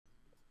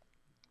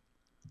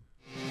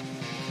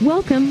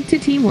Welcome to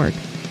Teamwork,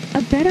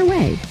 a Better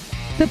Way,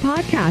 the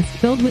podcast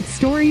filled with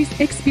stories,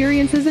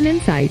 experiences, and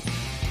insights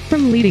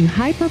from leading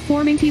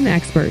high-performing team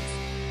experts.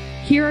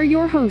 Here are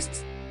your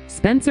hosts,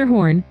 Spencer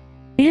Horn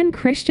and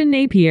Christian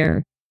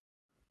Napier.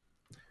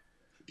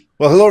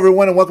 Well, hello,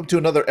 everyone, and welcome to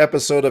another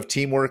episode of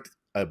Teamwork,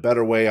 a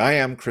Better Way. I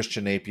am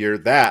Christian Napier,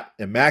 that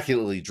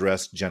immaculately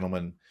dressed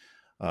gentleman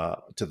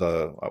to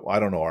the, I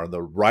don't know, on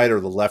the right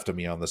or the left of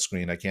me on the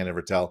screen, I can't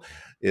ever tell,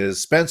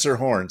 is Spencer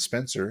Horn.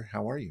 Spencer,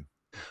 how are you?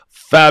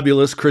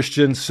 Fabulous,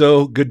 Christian.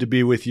 So good to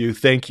be with you.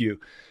 Thank you.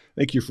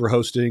 Thank you for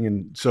hosting,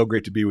 and so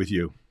great to be with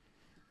you.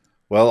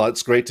 Well,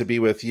 it's great to be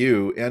with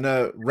you. In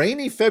a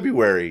rainy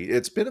February,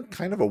 it's been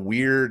kind of a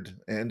weird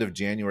end of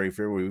January,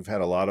 February. We've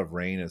had a lot of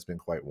rain. It's been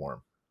quite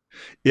warm.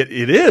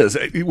 It is.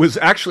 It was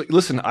actually,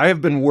 listen, I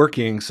have been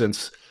working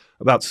since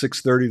about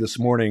 6:30 this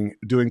morning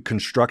doing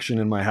construction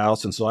in my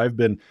house. And so I've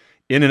been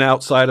in and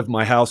outside of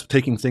my house,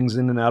 taking things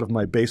in and out of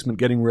my basement,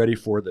 getting ready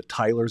for the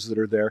tilers that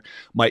are there.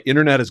 My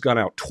internet has gone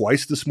out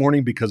twice this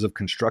morning because of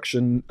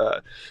construction.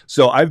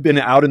 So I've been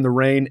out in the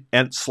rain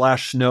and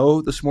slash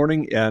snow this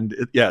morning. And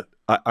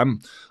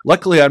I'm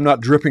luckily I'm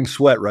not dripping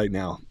sweat right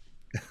now.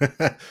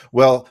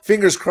 Well,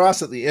 fingers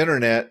crossed that the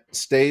internet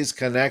stays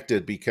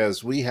connected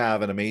because we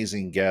have an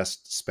amazing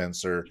guest,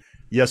 Spencer.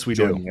 Yes, we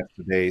joining do. us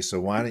today. So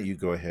why don't you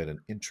go ahead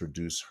and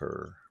introduce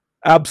her?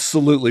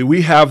 Absolutely.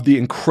 We have the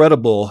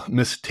incredible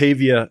Miss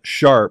Tavia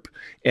Sharp,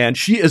 and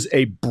she is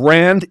a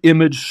brand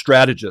image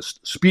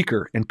strategist,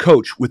 speaker, and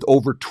coach with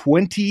over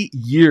 20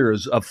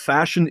 years of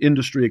fashion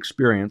industry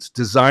experience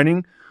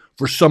designing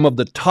for some of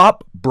the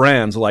top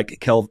brands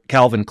like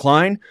Calvin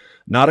Klein,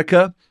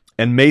 Nautica,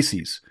 and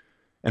Macy's.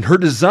 And her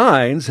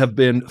designs have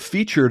been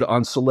featured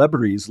on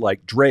celebrities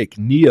like Drake,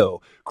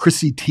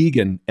 Chrissy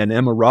Teigen, and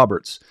Emma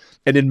Roberts,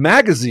 and in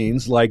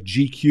magazines like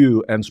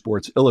GQ and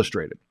Sports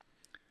Illustrated.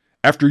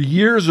 After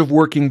years of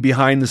working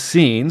behind the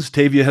scenes,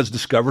 Tavia has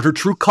discovered her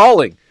true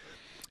calling,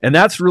 and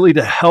that's really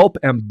to help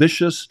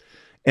ambitious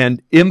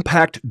and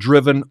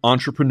impact-driven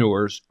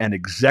entrepreneurs and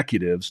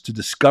executives to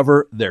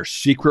discover their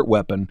secret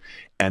weapon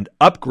and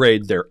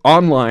upgrade their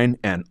online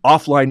and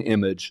offline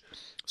image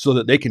so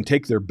that they can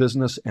take their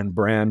business and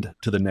brand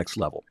to the next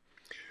level.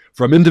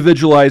 From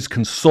individualized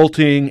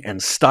consulting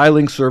and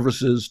styling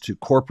services to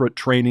corporate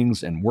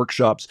trainings and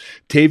workshops,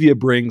 Tavia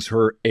brings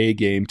her A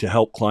game to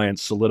help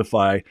clients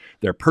solidify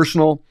their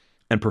personal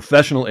and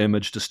professional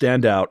image to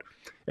stand out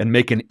and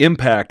make an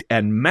impact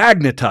and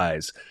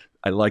magnetize,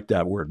 I like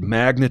that word,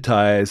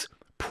 magnetize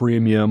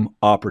premium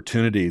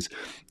opportunities.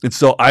 And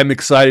so I'm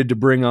excited to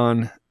bring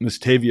on Miss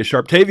Tavia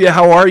Sharp. Tavia,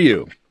 how are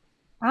you?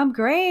 I'm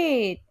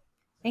great.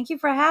 Thank you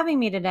for having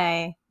me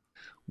today.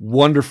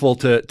 Wonderful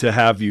to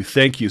have you.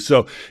 Thank you.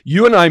 So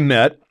you and I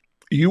met.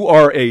 You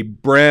are a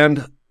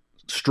brand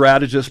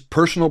strategist,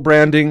 personal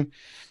branding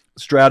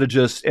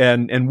strategist,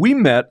 and we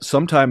met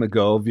some time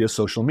ago via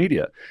social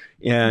media.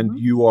 And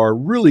you are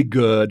really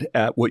good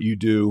at what you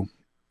do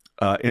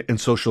in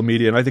social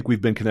media. And I think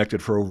we've been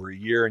connected for over a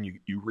year, and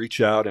you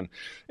reach out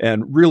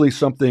and really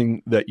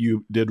something that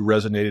you did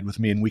resonated with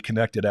me, and we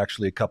connected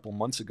actually a couple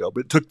months ago.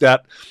 But it took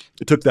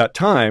that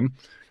time.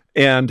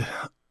 And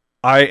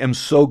I am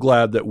so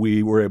glad that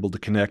we were able to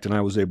connect and I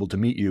was able to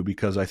meet you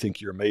because I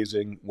think you're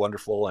amazing,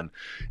 wonderful,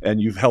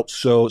 and you've helped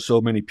so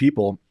many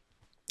people.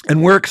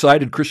 And we're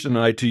excited, Christian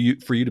and I,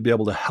 for you to be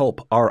able to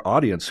help our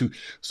audience, who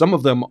some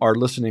of them are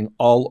listening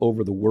all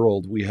over the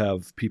world. We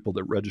have people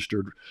that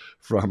registered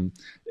from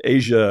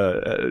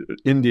Asia,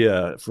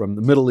 India, from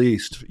the Middle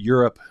East,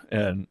 Europe,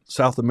 and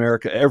South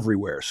America,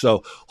 everywhere.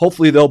 So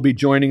hopefully they'll be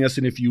joining us.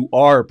 And if you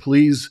are,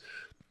 please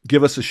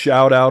give us a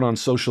shout out on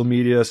social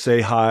media,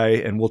 say hi,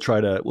 and we'll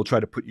try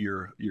to put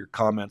your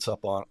comments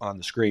up on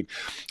the screen.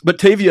 But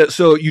Tavia,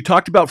 so you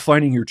talked about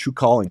finding your true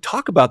calling.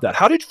 Talk about that.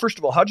 First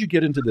of all, how did you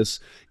get into this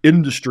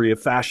industry, a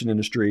fashion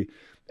industry,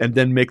 and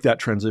then make that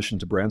transition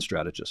to brand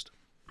strategist?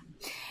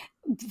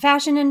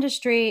 Fashion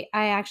industry,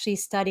 I actually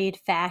studied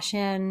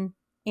fashion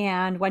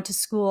and went to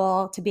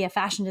school to be a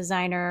fashion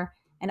designer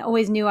and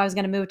always knew I was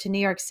going to move to New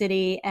York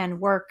City and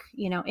work,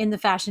 in the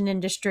fashion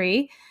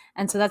industry.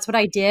 And so that's what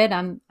I did.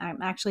 I'm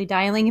actually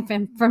dialing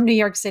from New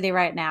York City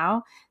right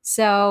now.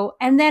 So,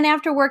 and then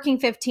after working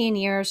 15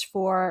 years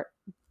for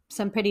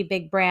some pretty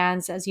big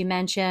brands, as you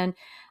mentioned,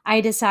 I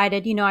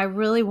decided, I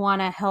really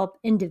want to help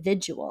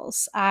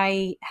individuals.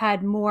 I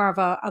had more of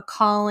a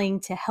calling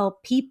to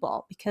help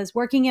people because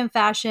working in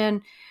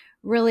fashion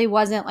really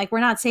wasn't like, we're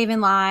not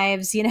saving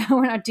lives,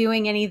 we're not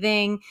doing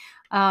anything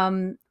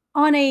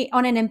on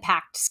an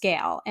impact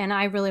scale. And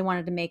I really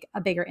wanted to make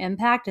a bigger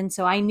impact. And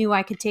so I knew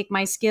I could take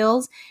my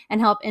skills and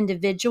help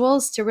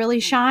individuals to really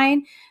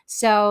shine.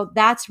 So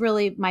that's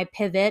really my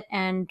pivot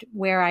and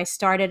where I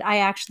started.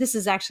 This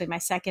is actually my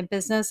second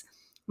business.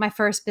 My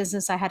first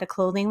business, I had a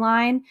clothing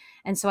line.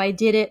 And so I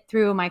did it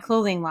through my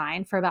clothing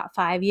line for about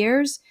 5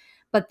 years.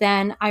 But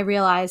then I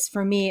realized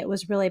for me, it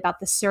was really about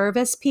the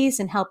service piece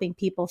and helping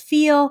people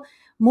feel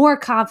more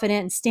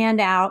confident and stand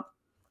out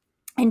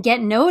and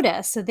get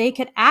noticed so they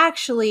could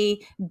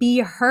actually be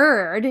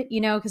heard,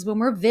 because when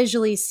we're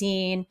visually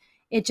seen,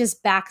 it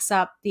just backs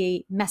up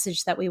the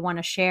message that we want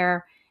to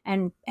share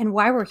and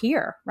why we're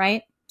here,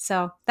 right?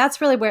 So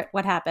that's really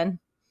what happened.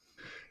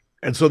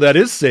 And so that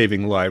is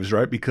saving lives,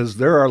 right? Because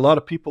there are a lot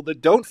of people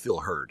that don't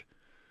feel heard.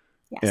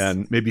 Yes.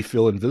 And maybe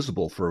feel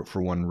invisible for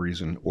one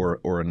reason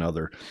or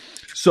another.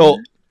 So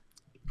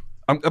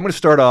I'm going to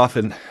start off,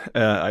 and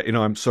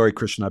I'm sorry,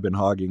 Christian, I've been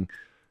hogging.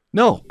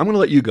 No, I'm going to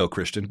let you go,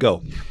 Christian.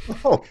 Go.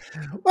 Oh,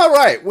 all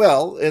right.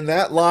 Well, in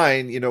that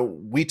line,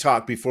 we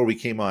talked before we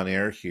came on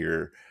air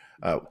here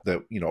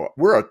that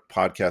we're a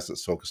podcast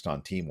that's focused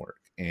on teamwork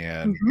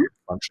and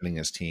functioning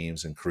as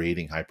teams and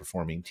creating high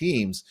performing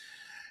teams.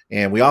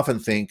 And we often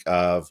think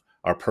of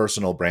our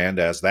personal brand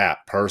as that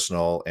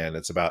personal, and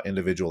it's about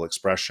individual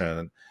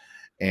expression.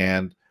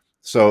 And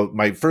so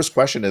my first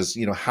question is,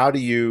 how do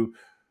you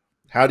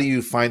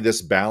find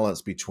this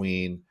balance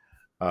between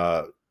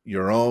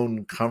your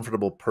own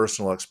comfortable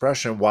personal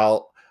expression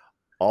while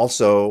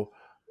also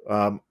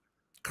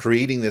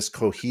creating this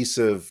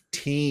cohesive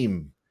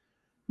team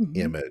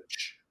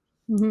image?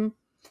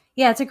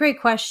 Yeah, it's a great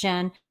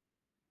question.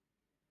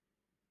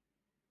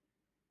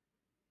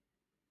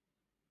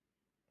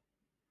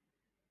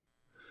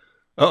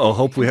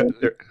 Hope we have.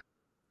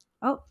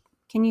 Oh,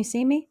 can you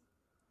see me?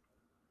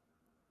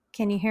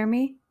 Can you hear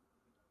me?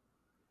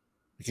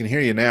 We can hear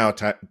you now,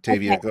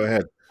 Tavia. Okay. Go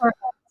ahead. Perfect.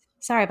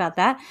 Sorry about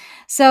that.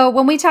 So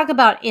when we talk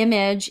about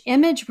image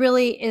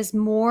really is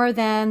more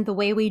than the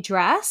way we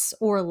dress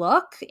or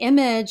look.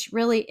 Image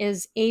really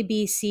is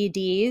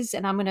ABCDs,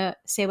 and I'm going to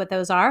say what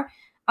those are.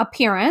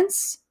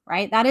 Appearance,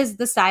 right? That is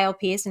the style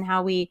piece and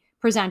how we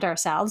present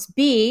ourselves.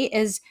 B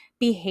is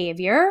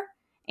behavior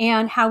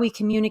and how we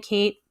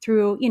communicate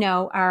through,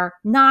 our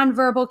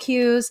nonverbal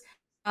cues.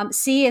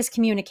 C is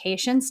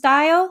communication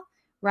style,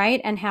 right?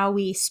 And how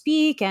we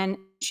speak and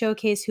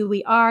showcase who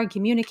we are and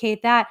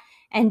communicate that.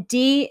 And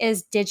D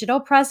is digital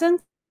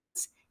presence.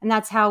 And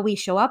that's how we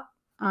show up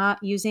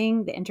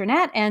using the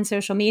internet and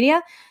social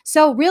media.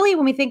 So really,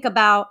 when we think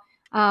about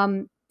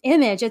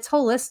image, it's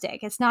holistic.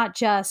 It's not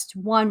just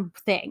one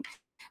thing.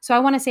 So I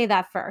want to say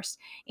that first.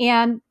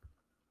 And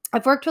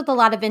I've worked with a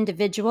lot of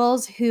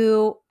individuals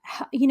who,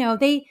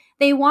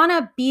 they want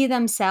to be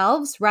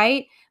themselves,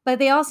 right? But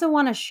they also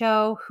want to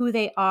show who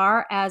they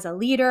are as a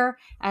leader,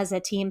 as a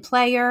team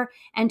player,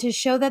 and to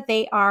show that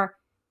they are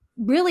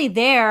really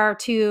there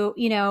to,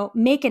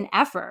 make an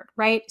effort,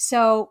 right?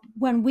 So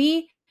when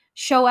we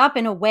show up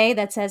in a way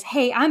that says,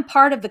 hey, I'm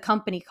part of the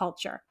company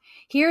culture.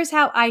 Here's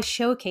how I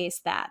showcase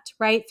that,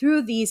 right?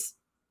 Through these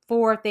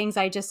 4 things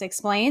I just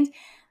explained,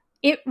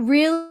 it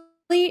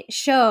really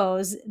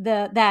shows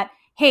that,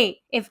 hey,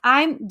 if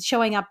I'm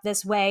showing up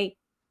this way,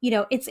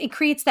 it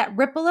creates that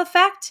ripple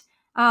effect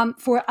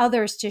for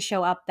others to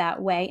show up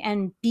that way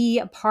and be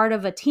a part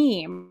of a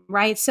team,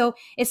 right? So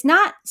it's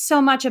not so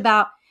much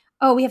about,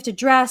 oh, we have to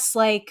dress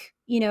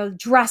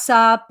dress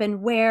up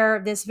and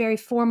wear this very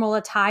formal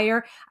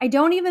attire. I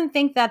don't even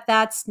think that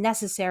that's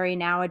necessary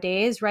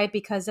nowadays, right?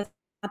 Because that's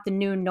not the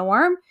new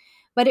norm.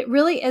 But it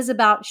really is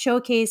about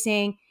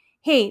showcasing,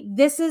 hey,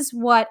 this is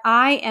what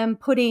I am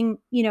putting,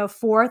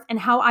 forth and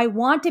how I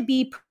want to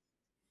be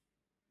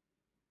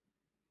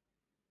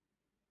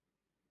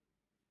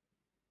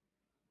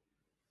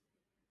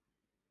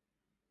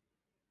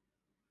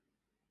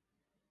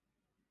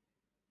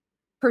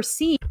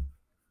perceived.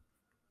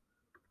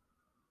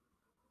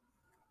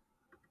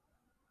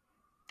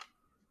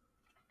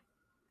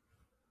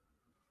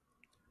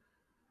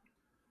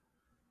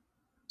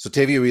 So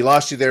Tavia, we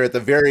lost you there at the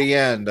very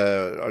end.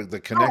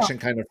 The connection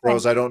kind of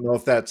froze. I don't know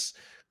if that's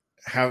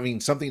having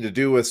something to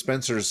do with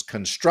Spencer's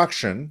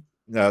construction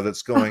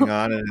that's going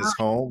on in his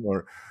home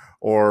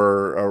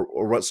or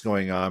what's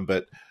going on.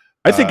 But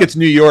I think it's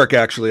New York,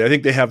 actually. I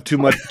think they have too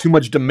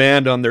much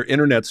demand on their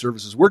internet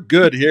services. We're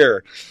good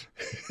here.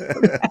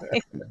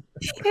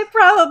 It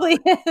probably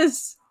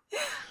is.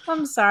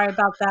 I'm sorry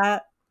about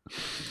that.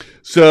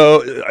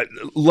 So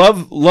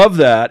love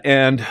that.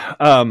 And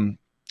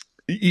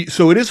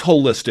so it is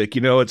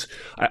holistic.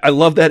 I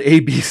love that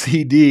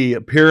ABCD: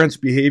 appearance,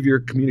 behavior,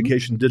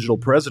 communication, digital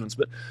presence.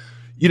 But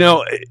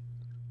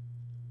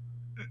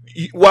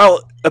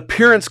while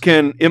appearance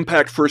can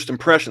impact first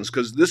impressions,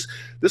 because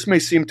this may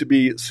seem to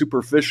be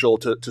superficial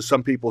to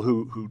some people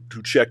who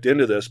checked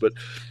into this, but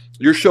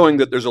you're showing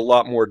that there's a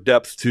lot more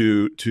depth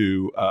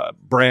to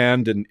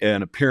brand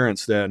and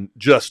appearance than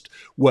just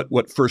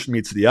what first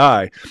meets the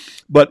eye.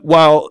 But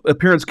while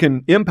appearance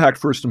can impact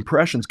first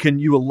impressions, can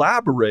you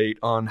elaborate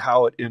on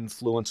how it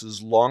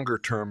influences longer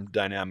term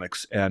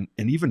dynamics and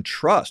even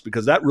trust?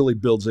 Because that really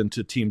builds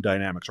into team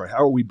dynamics, right? How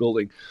are we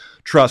building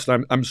trust?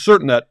 I'm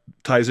certain that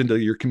ties into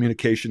your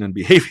communication and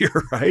behavior,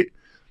 right?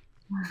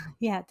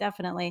 Yeah,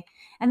 definitely.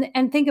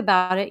 And think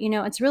about it,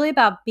 it's really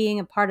about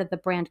being a part of the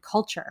brand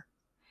culture.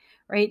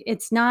 Right?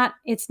 It's not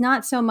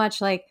so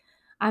much like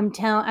I'm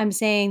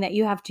saying that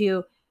you have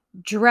to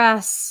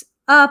dress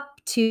up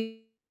to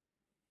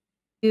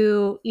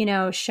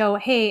show,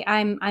 hey,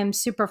 I'm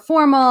super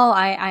formal.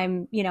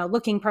 I'm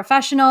looking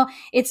professional.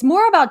 It's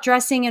more about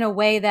dressing in a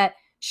way that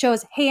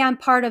shows, hey, I'm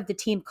part of the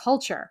team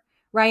culture,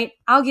 right?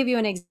 I'll give you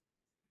an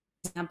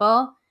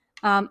example.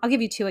 I'll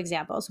give you two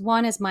examples.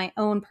 One is my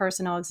own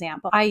personal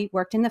example. I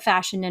worked in the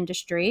fashion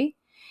industry,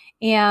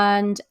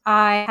 and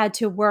I had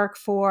to work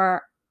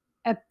for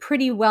a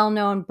pretty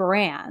well-known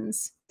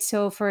brands.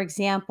 So for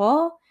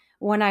example,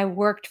 when I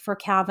worked for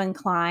Calvin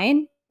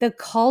Klein, the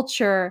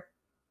culture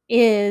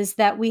is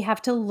that we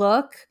have to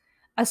look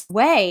a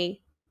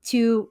way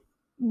to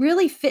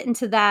really fit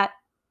into that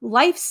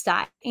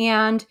lifestyle.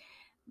 And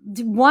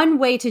one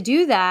way to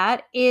do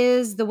that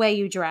is the way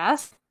you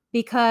dress,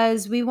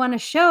 because we want to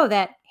show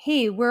that,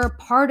 hey, we're a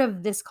part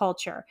of this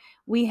culture.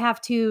 We have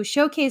to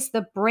showcase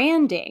the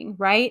branding,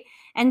 right?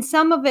 And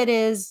some of it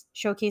is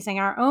showcasing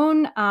our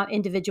own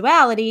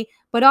individuality,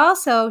 but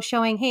also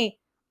showing, hey,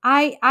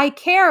 I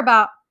care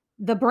about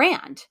the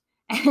brand.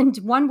 And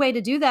one way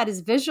to do that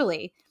is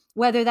visually,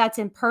 whether that's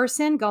in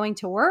person going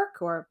to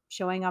work or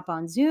showing up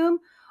on Zoom,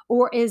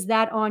 or is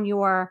that on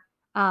your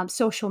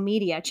social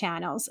media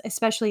channels,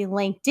 especially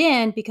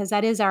LinkedIn, because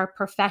that is our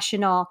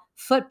professional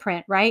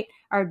footprint, right?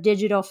 Our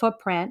digital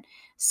footprint.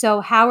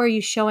 So how are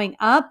you showing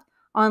up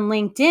on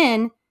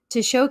LinkedIn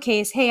to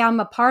showcase, hey,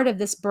 I'm a part of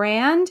this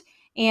brand,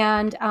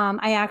 and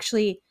I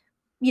actually,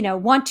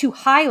 want to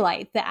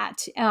highlight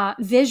that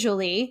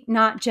visually,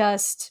 not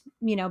just,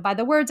 by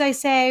the words I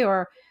say,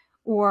 or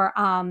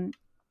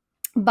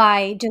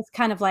by just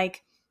kind of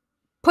like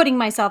putting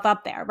myself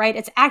up there, right?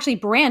 It's actually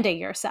branding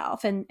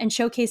yourself and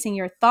showcasing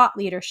your thought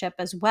leadership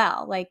as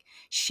well, like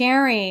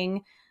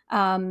sharing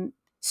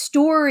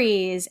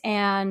stories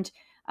and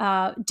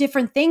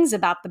different things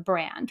about the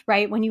brand,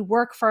 right? When you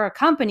work for a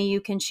company,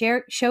 you can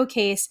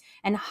showcase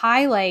and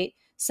highlight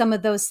some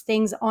of those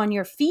things on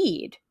your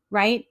feed,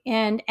 right?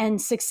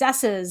 And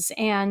successes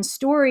and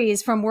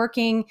stories from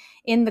working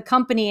in the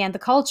company and the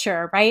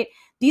culture, right?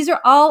 These are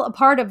all a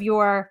part of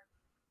your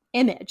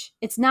image.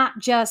 It's not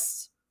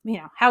just,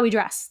 how we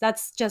dress.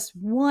 That's just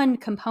one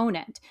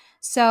component.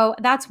 So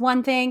that's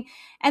one thing.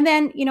 And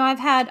then, I've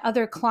had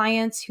other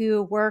clients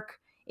who work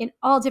in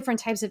all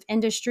different types of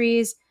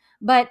industries,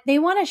 but they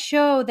want to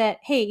show that,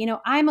 hey,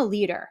 I'm a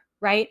leader,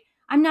 right?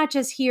 I'm not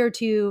just here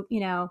to,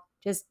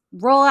 just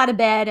roll out of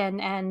bed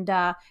and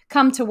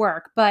come to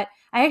work, but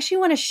I actually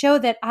want to show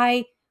that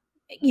I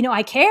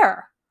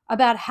care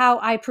about how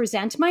I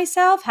present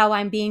myself, how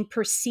I'm being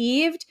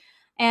perceived.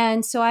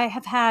 And so I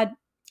have had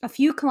a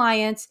few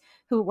clients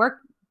who work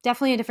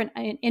definitely in different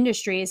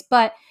industries,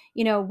 but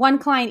one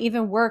client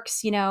even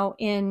works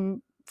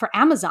for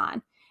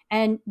Amazon.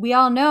 And we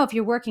all know, if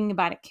you're working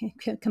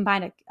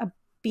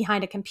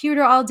behind a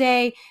computer all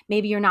day,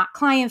 maybe you're not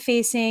client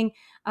facing.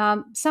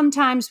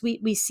 Sometimes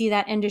we see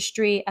that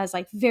industry as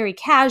like very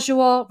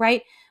casual,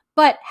 right?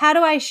 But how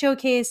do I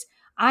showcase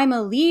I'm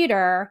a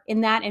leader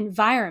in that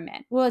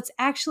environment? Well, it's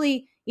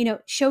actually,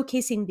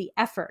 showcasing the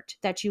effort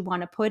that you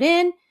want to put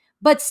in,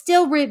 but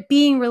still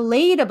being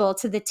relatable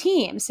to the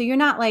team. So you're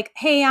not like,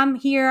 hey, I'm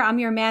here, I'm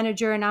your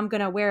manager, and I'm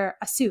going to wear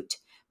a suit,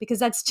 because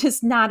that's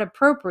just not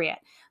appropriate.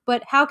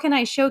 But how can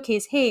I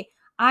showcase, hey,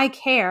 I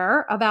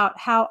care about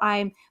how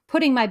I'm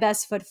putting my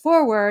best foot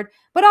forward,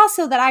 but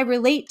also that I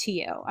relate to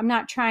you. I'm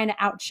not trying to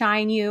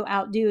outshine you,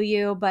 outdo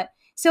you. But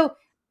so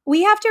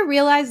we have to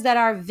realize that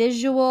our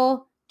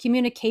visual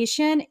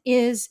communication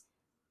is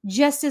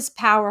just as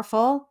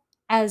powerful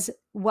as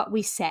what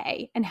we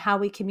say and how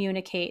we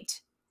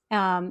communicate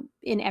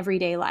in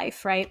everyday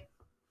life, right?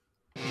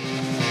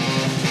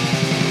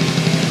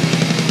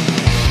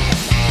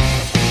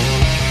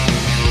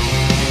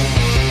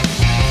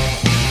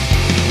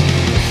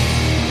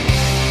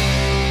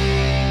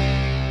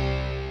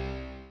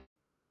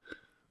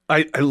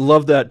 I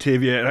love that,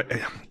 Tavia.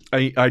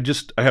 I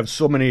have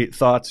so many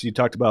thoughts. You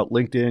talked about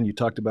LinkedIn. You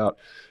talked about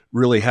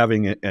really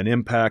having an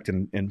impact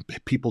and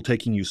people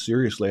taking you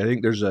seriously. I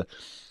think there's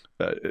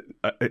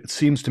it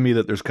seems to me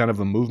that there's kind of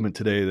a movement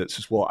today that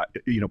says, well,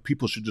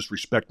 people should just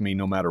respect me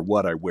no matter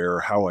what I wear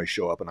or how I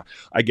show up, and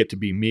I get to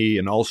be me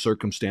in all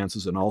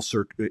circumstances and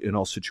in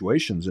all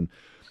situations. And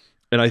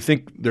I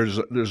think there's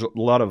a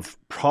lot of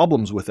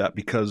problems with that,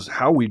 because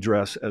how we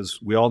dress, as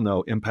we all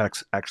know,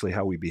 impacts actually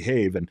how we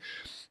behave. And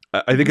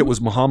I think it was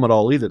Muhammad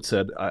Ali that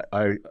said,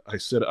 I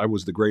said I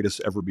was the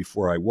greatest ever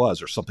before I was,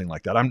 or something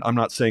like that. I'm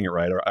not saying it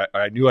right. Or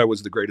I knew I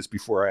was the greatest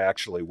before I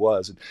actually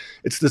was. And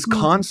it's this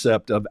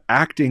concept of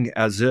acting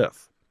as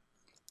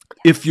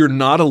if you're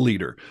not a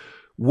leader,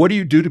 what do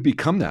you do to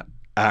become that?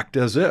 Act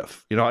as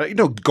if.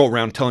 Go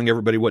around telling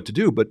everybody what to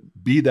do, but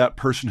be that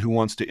person who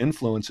wants to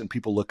influence and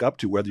people look up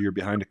to, whether you're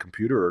behind a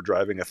computer or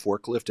driving a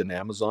forklift in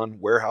Amazon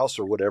warehouse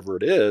or whatever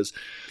it is.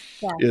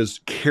 Yeah.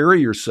 Is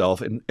carry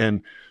yourself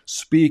and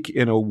speak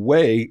in a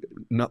way,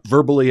 not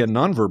verbally and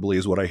non-verbally,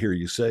 is what I hear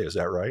you say. Is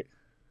that right?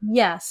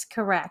 Yes,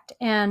 correct.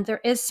 And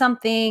there is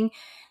something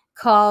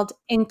called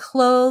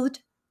enclothed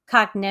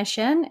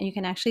cognition, and you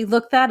can actually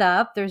look that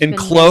up. There's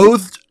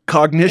enclothed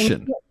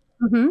cognition.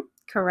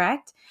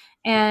 Correct.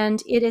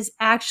 And it is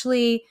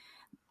actually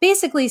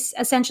basically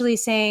essentially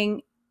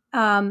saying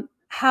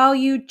how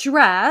you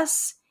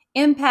dress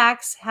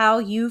impacts how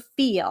you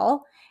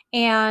feel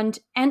and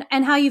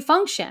how you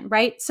function,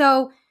 right?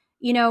 So,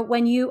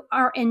 when you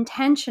are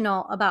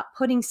intentional about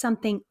putting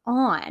something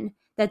on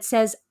that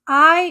says,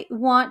 I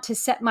want to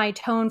set my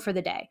tone for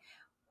the day.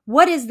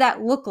 What does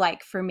that look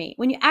like for me?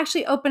 When you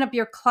actually open up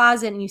your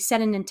closet and you set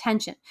an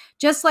intention,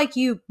 just like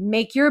you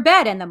make your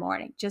bed in the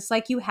morning, just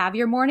like you have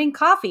your morning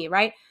coffee,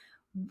 right?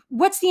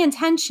 What's the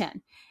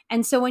intention?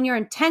 And so when you're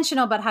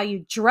intentional about how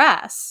you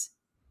dress,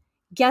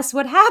 guess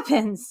what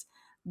happens?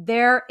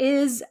 There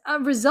is a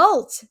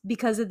result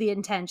because of the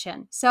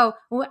intention. So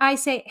when I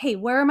say, hey,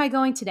 where am I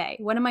going today?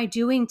 What am I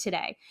doing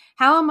today?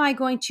 How am I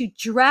going to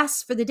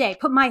dress for the day?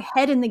 Put my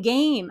head in the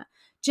game,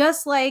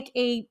 just like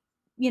a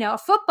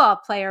football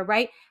player,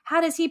 right?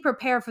 How does he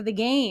prepare for the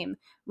game,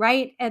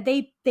 right?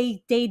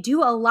 They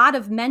do a lot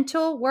of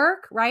mental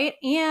work, right?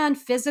 And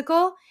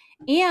physical,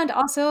 and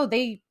also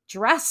they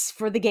dress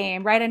for the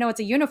game, right? I know it's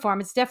a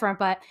uniform, it's different,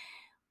 but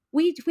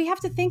we have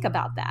to think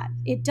about that.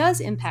 It does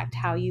impact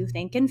how you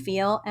think and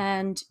feel,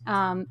 and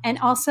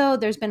also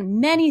there's been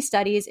many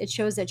studies. It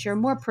shows that you're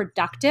more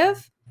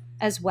productive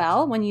as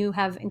well when you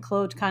have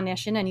enclosed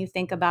cognition and you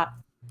think about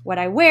what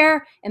I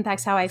wear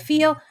impacts how I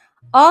feel.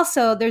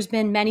 Also, there's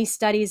been many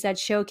studies that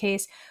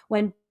showcase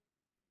when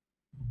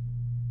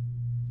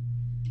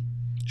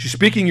She's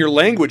speaking your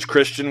language,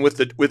 Christian, with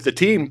the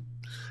team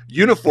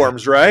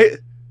uniforms, right?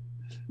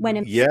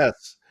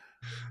 Yes.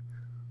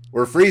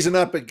 We're freezing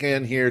up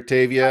again here,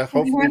 Tavia.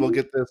 Hopefully we'll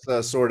get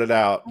this sorted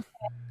out. Okay.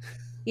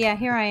 Yeah,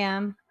 here I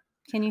am.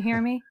 Can you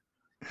hear me?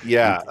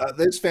 Yeah,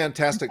 there's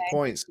fantastic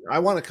points. I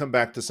want to come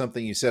back to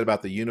something you said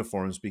about the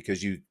uniforms,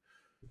 because you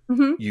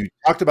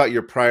talked about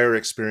your prior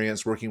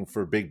experience working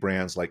for big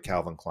brands like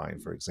Calvin Klein,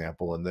 for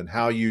example, and then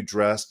how you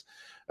dressed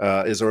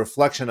is a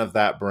reflection of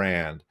that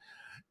brand.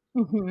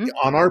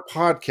 On our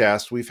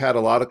podcast, we've had a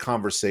lot of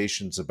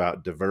conversations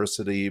about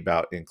diversity,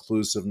 about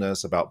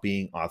inclusiveness, about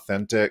being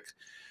authentic.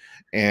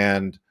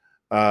 And,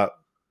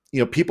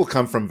 people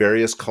come from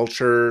various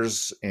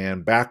cultures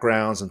and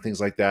backgrounds and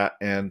things like that.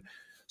 And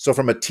so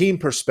from a team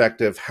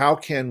perspective, how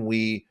can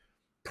we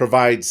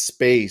provide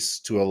space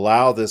to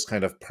allow this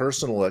kind of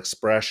personal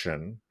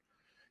expression,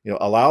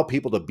 allow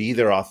people to be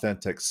their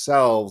authentic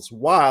selves,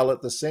 while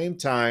at the same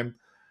time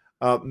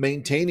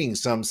maintaining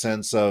some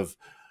sense of,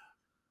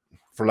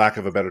 for lack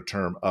of a better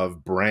term,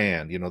 of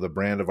brand, the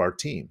brand of our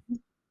team.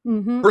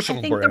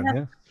 Personal brand,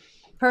 yeah.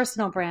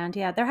 Personal brand,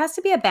 yeah. There has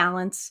to be a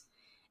balance.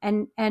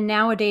 And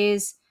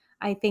nowadays,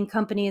 I think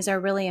companies are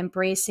really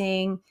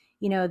embracing,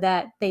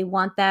 that they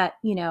want that,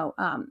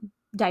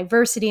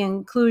 diversity,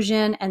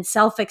 inclusion, and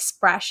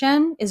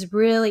self-expression is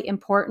really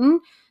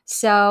important.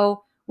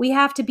 So we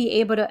have to be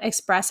able to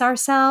express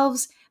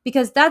ourselves,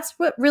 because that's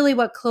what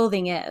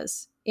clothing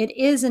is. It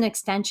is an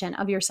extension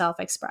of your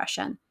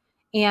self-expression.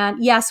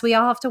 And yes, we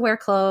all have to wear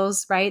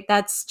clothes, right?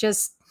 That's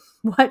just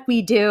what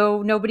we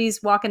do.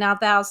 Nobody's walking out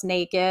the house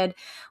naked.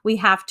 We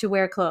have to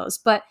wear clothes.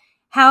 But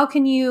how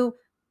can you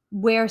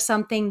wear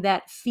something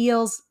that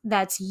feels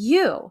that's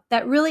you,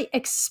 that really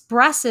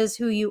expresses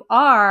who you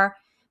are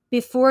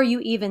before you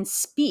even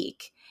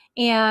speak?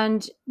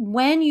 And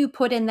when you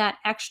put in that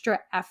extra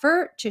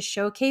effort to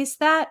showcase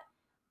that,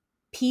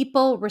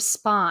 people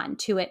respond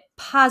to it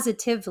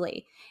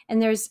positively.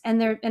 And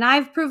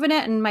I've proven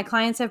it, and my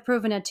clients have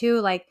proven it too.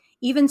 Like,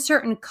 even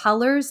certain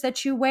colors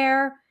that you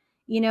wear,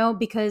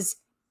 because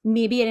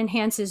maybe it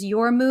enhances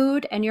your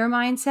mood and your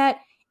mindset,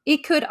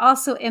 it could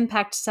also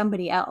impact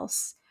somebody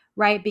else,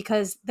 right?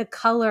 Because the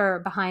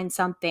color behind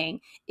something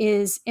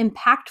is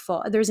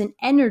impactful. There's an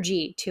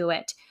energy to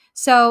it.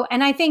 So,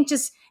 and I think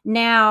just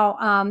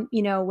now,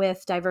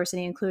 with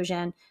diversity and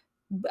inclusion,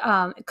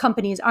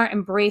 companies aren't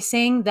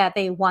embracing that.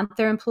 They want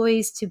their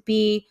employees to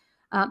be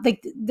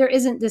there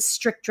isn't this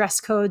strict dress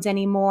codes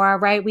anymore,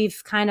 right?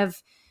 We've kind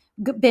of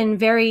been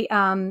very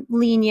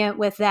lenient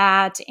with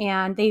that,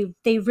 and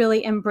they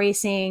really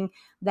embracing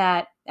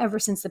that. Ever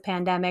since the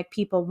pandemic,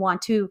 people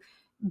want to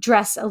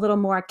dress a little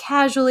more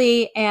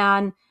casually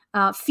and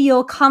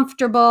feel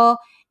comfortable,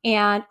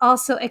 and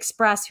also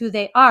express who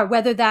they are,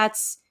 whether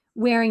that's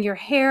wearing your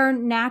hair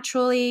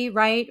naturally,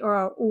 right,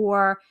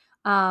 or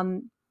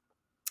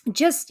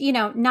just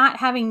not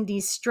having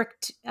these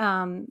strict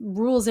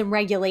rules and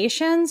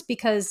regulations,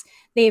 because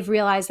they've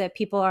realized that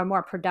people are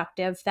more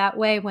productive that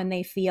way when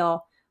they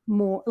feel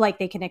more like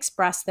they can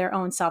express their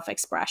own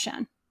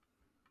self-expression.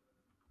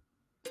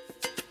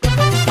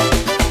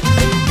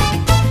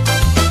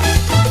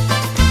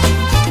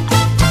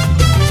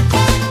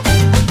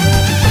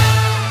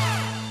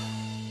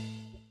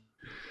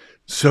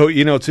 So,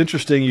 it's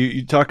interesting.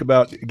 You talk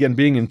about, again,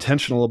 being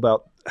intentional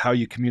about how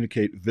you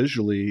communicate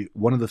visually.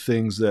 One of the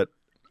things that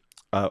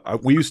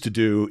we used to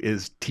do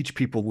is teach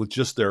people with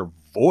just their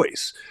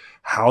voice,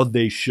 how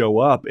they show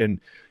up,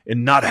 and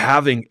not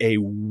having a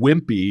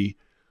wimpy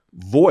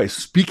voice,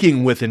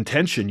 speaking with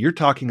intention. You're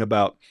talking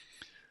about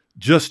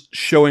just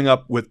showing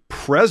up with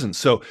presence.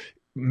 So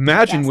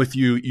imagine with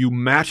you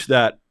match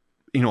that,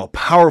 a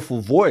powerful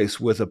voice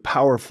with a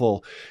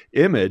powerful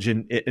image,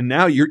 and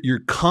now you're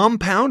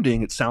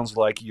compounding, it sounds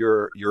like,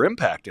 your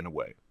impact in a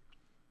way.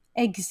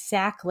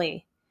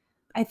 Exactly.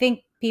 I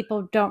think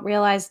people don't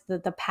realize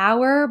the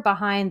power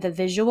behind the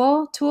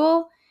visual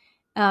tool.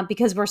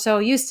 because we're so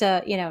used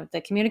to,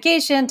 the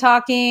communication,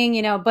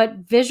 talking, but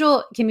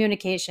visual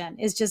communication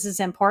is just as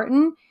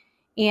important.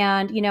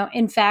 And,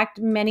 in fact,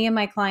 many of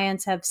my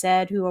clients have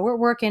said, who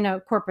work in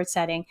a corporate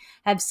setting,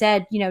 have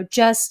said,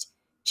 just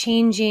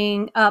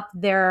changing up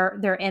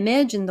their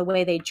image and the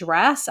way they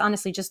dress,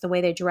 honestly, just the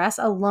way they dress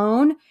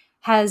alone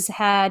has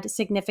had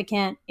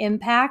significant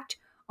impact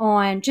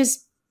on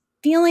just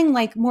feeling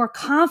like more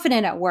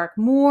confident at work,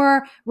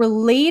 more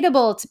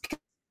relatable to,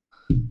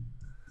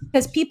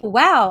 because people,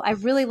 wow, I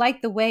really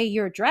like the way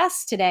you're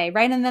dressed today,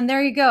 right? And then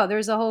there you go.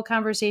 There's a whole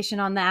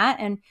conversation on that,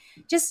 and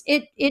just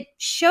it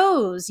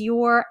shows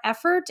your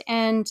effort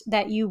and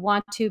that you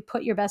want to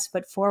put your best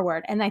foot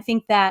forward. And I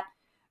think that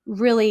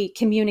really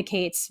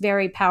communicates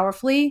very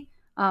powerfully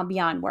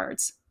beyond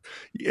words.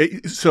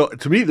 So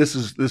to me, this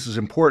is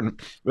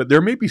important, but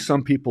there may be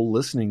some people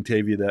listening,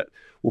 Tavia, that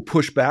will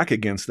push back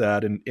against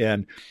that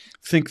and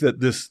think that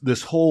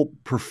this whole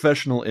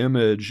professional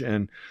image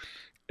and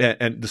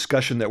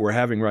discussion that we're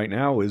having right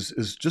now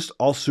is just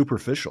all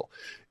superficial,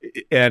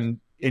 and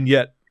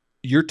yet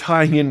you're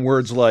tying in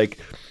words like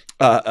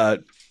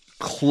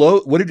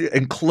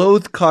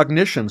clothed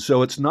cognition,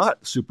 so it's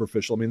not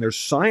superficial. I mean, there's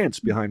science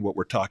behind what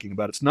we're talking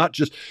about. It's not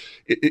just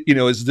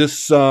is this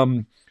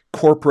some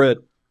corporate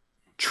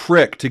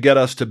trick to get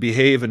us to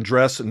behave and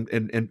dress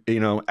and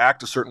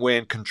act a certain way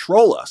and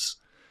control us?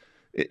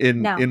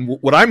 In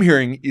what I'm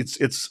hearing,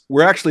 it's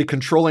we're actually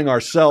controlling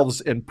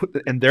ourselves and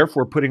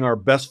therefore putting our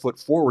best foot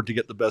forward to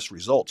get the best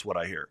results. What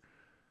I hear.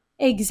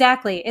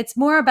 Exactly. It's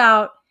more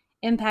about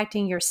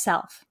impacting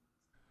yourself,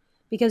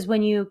 because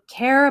when you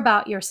care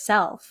about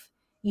yourself,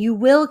 you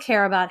will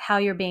care about how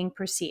you're being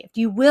perceived.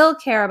 You will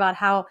care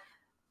about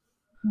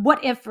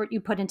what effort you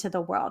put into the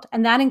world.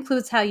 And that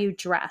includes how you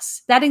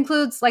dress. That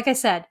includes, like I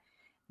said,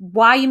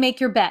 why you make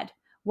your bed.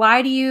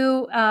 Why do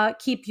you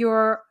keep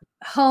your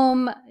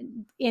home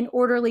in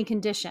orderly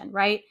condition,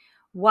 right?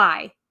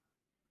 Why?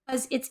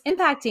 Because it's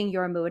impacting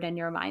your mood and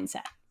your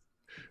mindset.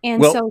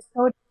 And so does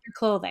your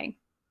clothing.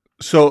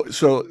 So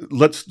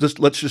let's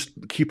just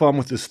keep on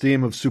with this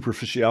theme of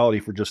superficiality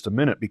for just a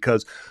minute,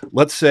 because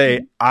let's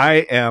say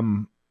I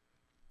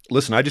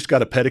just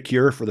got a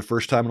pedicure for the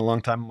first time in a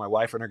long time. My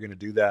wife and I are going to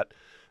do that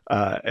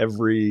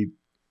every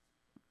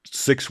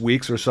 6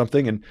 weeks or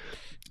something. And,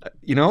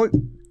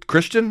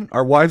 Christian,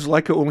 our wives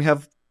like it when we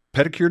have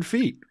pedicured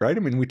feet, right? I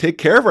mean, we take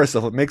care of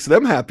ourselves. It makes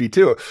them happy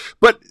too.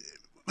 But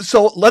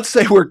so let's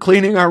say we're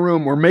cleaning our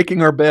room, we're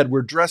making our bed,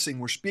 we're dressing,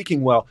 we're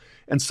speaking well,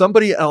 and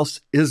somebody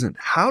else isn't.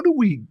 How do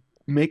we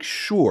make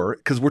sure,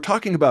 because we're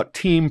talking about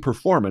team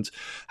performance,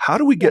 how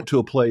do we get to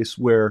a place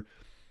where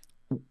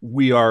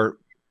we are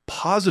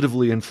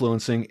positively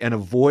influencing and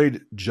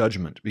avoid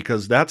judgment?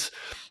 Because that's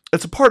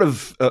a part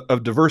of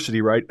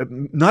diversity, right?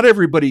 Not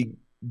everybody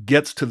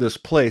gets to this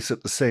place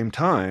at the same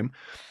time.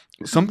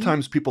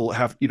 Sometimes people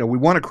have, we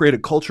want to create a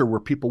culture where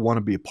people want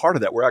to be a part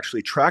of that. We're actually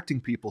attracting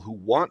people who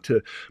want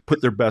to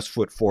put their best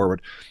foot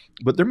forward.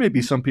 But there may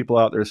be some people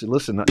out there who say,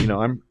 listen,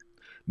 I'm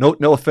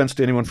no offense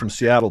to anyone from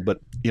Seattle, but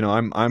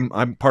I'm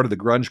part of the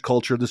grunge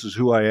culture. This is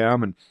who I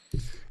am,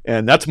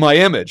 and that's my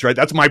image, right?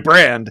 That's my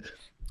brand.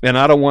 And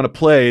I don't want to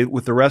play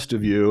with the rest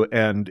of you.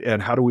 And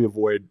how do we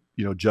avoid,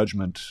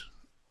 judgment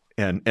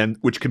and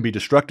which can be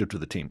destructive to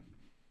the team?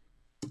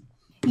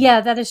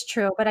 Yeah, that is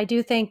true. But I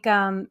do think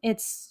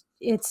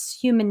it's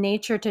human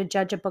nature to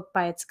judge a book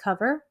by its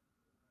cover.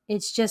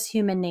 It's just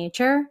human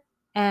nature.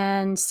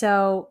 And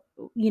so,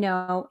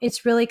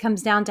 it really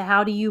comes down to,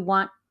 how do you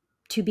want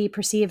to be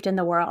perceived in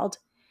the world?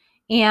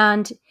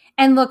 And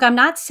look, I'm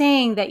not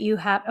saying that you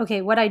have,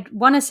 what I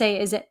want to say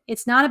is that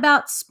it's not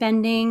about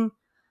spending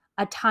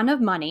a ton of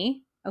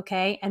money,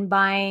 and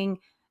buying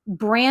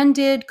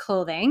branded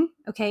clothing.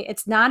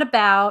 It's not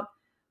about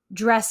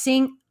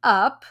dressing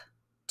up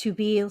to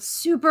be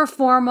super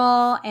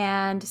formal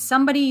and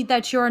somebody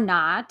that you're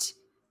not.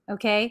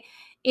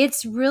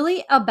 It's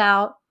really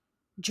about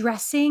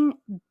dressing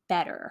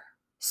better.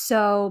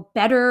 So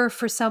better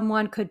for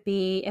someone could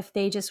be if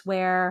they just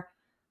wear,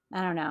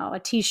 I don't know, a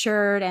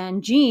t-shirt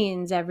and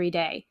jeans every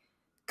day.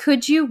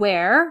 Could you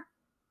wear,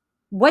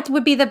 what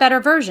would be the better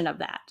version of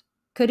that?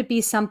 Could it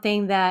be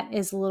something that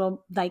is a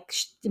little like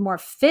more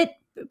fit?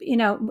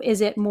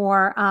 Is it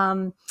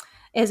more,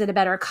 is it a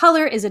better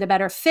color? Is it a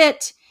better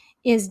fit?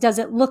 Does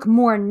it look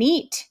more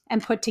neat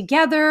and put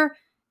together?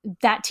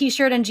 That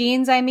t-shirt and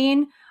jeans, I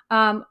mean,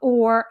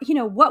 or,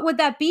 what would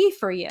that be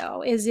for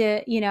you? Is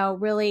it,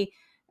 really,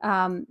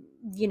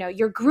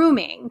 your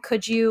grooming?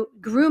 Could you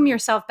groom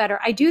yourself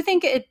better? I do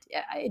think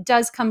it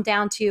does come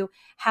down to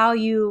how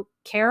you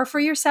care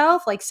for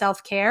yourself, like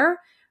self-care,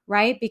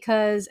 right?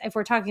 Because if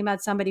we're talking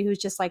about somebody who's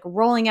just like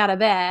rolling out of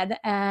bed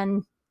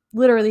and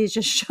literally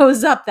just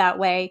shows up that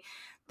way,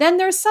 then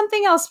there's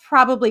something else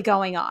probably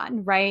going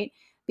on, right?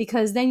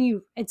 Because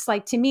then it's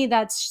like, to me,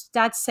 that's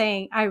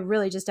saying, I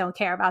really just don't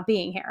care about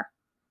being here.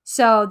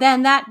 So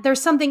then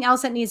there's something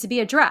else that needs to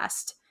be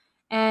addressed.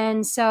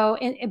 And so,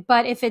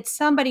 but if it's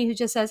somebody who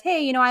just says,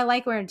 hey, I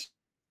like wearing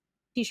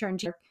t-shirt and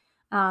jeans,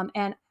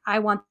 and I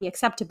want to be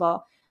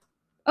acceptable.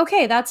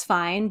 Okay, that's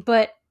fine.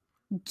 But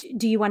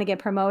Do you want to get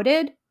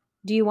promoted?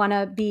 Do you want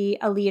to be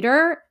a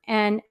leader?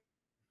 And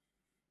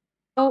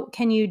how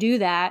can you do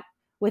that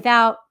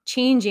without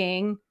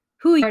changing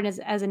who you are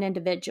as an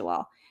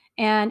individual?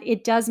 And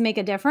it does make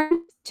a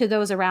difference to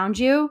those around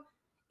you.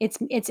 It's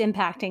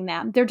impacting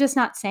them. They're just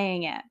not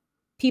saying it.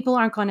 People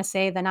aren't going to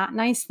say the not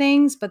nice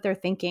things, but they're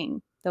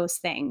thinking those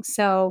things.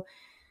 So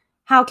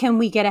how can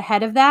we get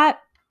ahead of that?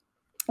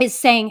 Is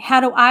saying, how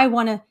do I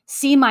want to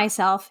see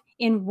myself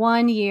in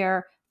 1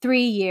 year,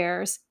 3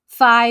 years,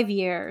 5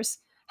 years?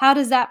 How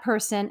does that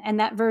person and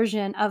that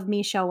version of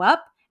me show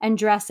up and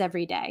dress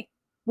every day?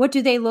 What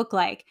do they look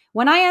like?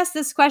 When I ask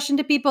this question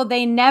to people,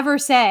 they never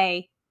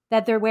say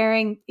that they're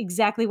wearing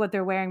exactly what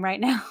they're wearing right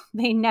now.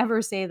 They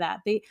never say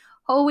that. They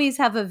always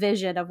have a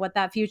vision of what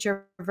that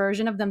future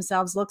version of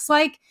themselves looks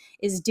like,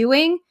 is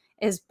doing,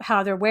 is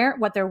how they're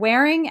what they're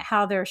wearing,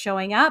 how they're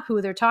showing up,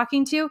 who they're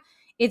talking to.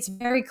 It's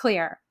very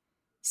clear.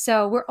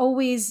 So we're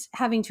always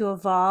having to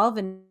evolve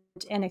and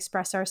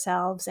express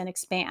ourselves and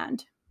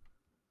expand.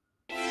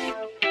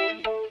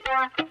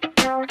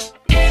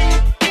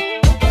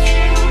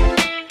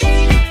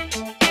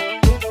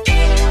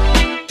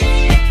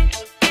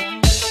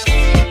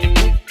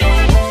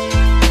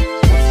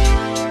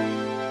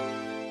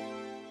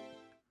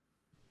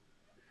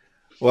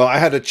 Well, I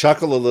had to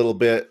chuckle a little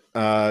bit,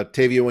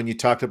 Tavia, when you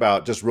talked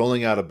about just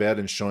rolling out of bed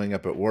and showing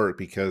up at work,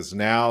 because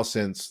now,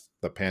 since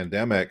the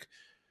pandemic,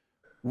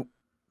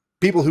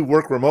 people who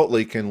work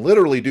remotely can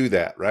literally do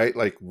that, right?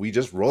 Like, we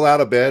just roll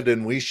out of bed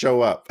and we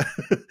show up.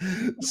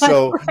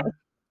 So,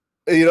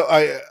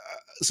 I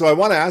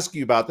want to ask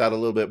you about that a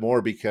little bit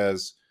more,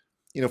 because,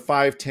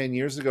 5-10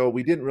 years ago,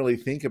 we didn't really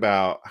think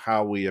about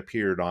how we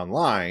appeared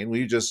online.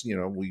 We just,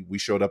 we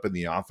showed up in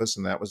the office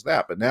and that was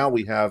that. But now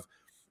we have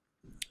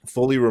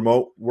fully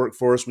remote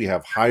workforce, we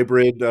have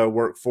hybrid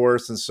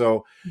workforce. And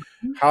so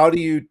how do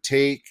you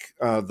take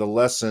the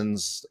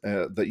lessons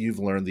that you've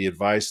learned, the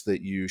advice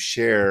that you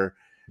share,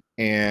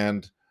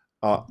 and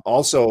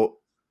also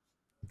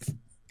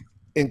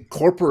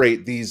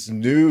incorporate these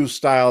new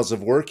styles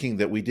of working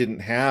that we didn't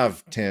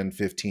have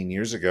 10-15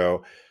 years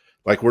ago,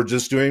 like we're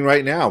just doing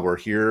right now? We're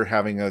here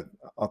having a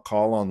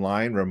call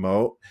online,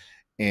 remote,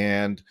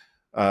 and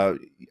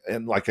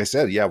like I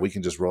said, yeah, we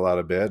can just roll out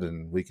of bed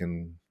and we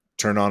can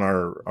turn on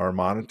our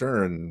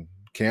monitor and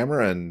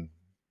camera and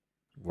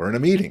we're in a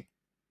meeting.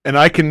 And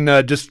I can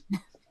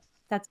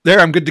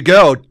I'm good to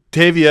go.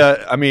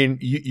 Tavia, I mean,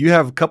 you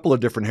have a couple of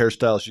different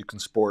hairstyles you can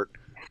sport.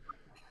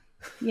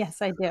 Yes,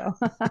 I do.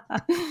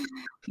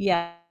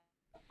 Yeah.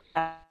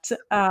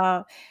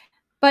 But,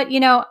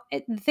 the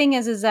thing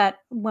is that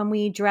when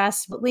we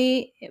dress,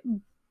 we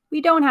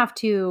don't have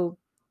to,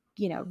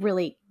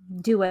 really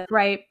do it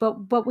right.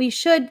 But we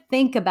should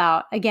think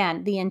about,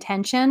 again, the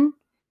intention.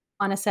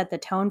 Want to set the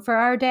tone for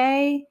our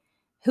day.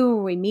 Who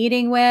are we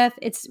meeting with?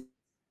 It's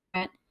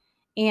different.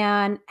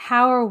 And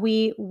how are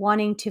we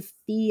wanting to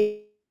feel,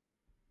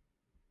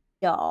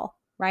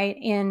 right?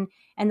 And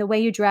the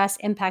way you dress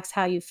impacts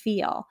how you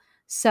feel.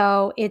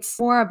 So it's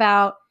more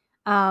about,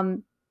 not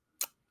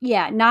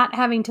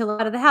having to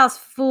let out of the house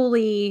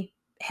fully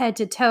head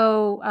to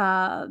toe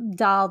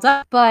dolled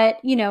up, but,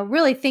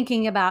 really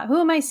thinking about, who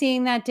am I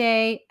seeing that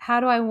day?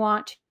 How do I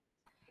want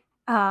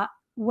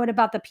what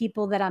about the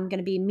people that I'm going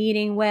to be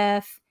meeting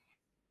with?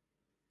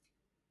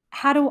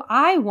 How do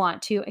I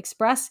want to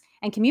express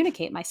and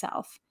communicate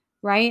myself,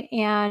 right?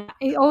 And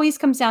it always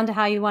comes down to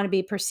how you want to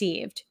be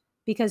perceived,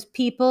 because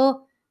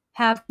people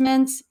have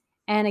comments,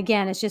 and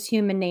again, it's just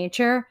human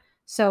nature.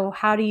 So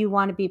how do you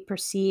want to be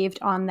perceived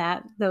on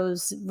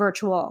those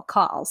virtual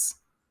calls?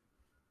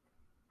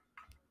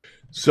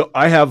 So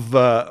I have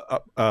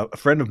a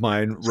friend of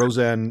mine,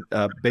 Roseanne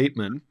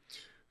Bateman,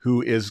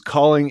 who is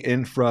calling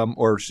in from,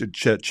 or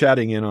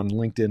chatting in on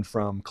LinkedIn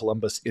from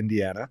Columbus,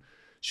 Indiana.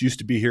 She used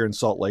to be here in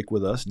Salt Lake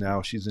with us.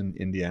 Now she's in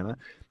Indiana.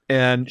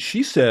 And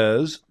she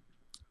says,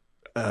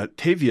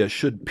 Tavia,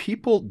 should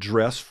people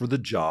dress for the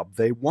job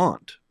they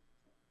want?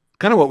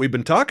 Kind of what we've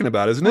been talking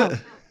about, isn't it?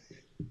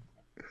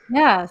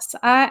 Yes.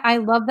 I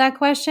love that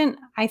question.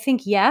 I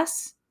think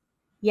yes.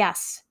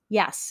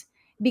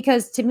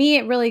 Because to me,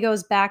 it really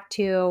goes back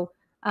to,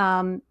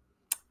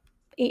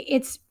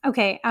 it's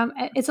okay.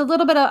 It's a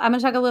little bit of, I'm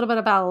going to talk a little bit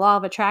about law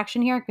of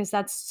attraction here, because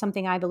that's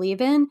something I believe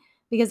in,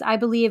 because I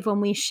believe when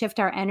we shift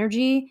our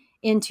energy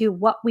into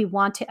what we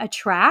want to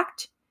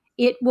attract,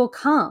 it will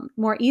come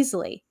more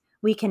easily.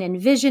 We can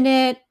envision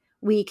it.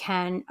 We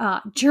can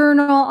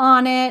journal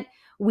on it.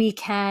 We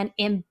can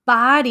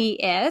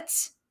embody it,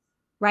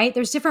 right?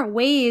 There's different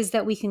ways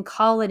that we can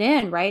call it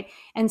in, right?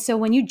 And so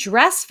when you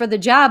dress for the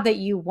job that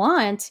you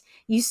want,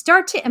 you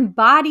start to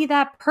embody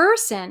that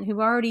person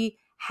who already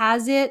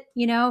has it,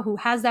 who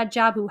has that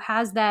job, who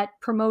has that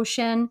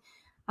promotion.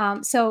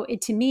 So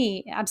to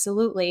me,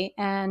 absolutely.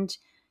 And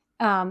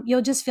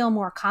you'll just feel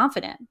more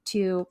confident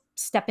to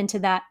step into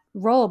that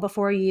role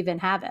before you even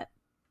have it.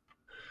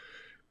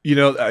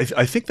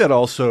 I think that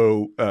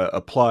also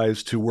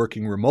applies to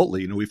working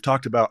remotely. We've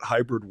talked about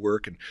hybrid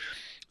work, and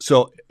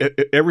so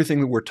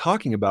everything that we're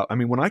talking about, I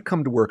mean, when I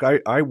come to work,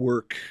 I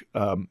work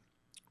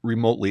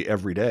remotely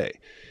every day.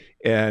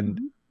 And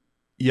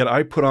yet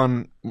I put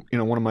on,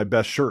 one of my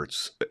best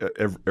shirts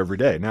every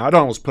day. Now, I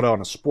don't always put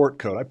on a sport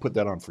coat. I put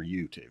that on for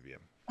you, Tavia.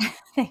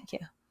 Thank you.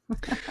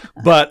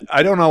 But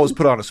I don't always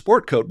put on a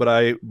sport coat, but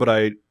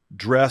I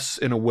dress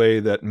in a way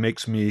that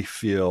makes me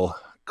feel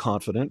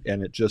confident,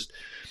 and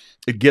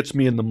it gets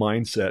me in the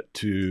mindset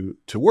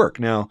to work.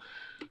 Now,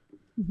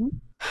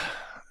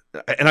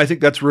 and I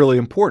think that's really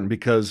important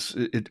because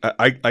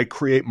I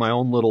create my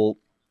own little,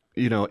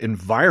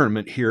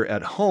 environment here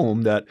at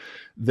home that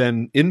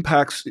then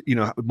impacts,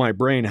 my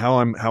brain, how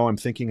I'm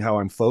thinking, how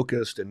I'm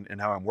focused,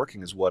 and how I'm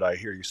working is what I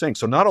hear you saying.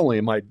 So not only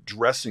am I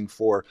dressing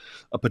for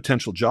a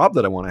potential job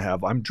that I want to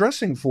have, I'm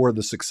dressing for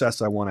the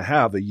success I want to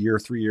have a year,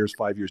 3 years,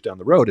 5 years down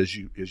the road, as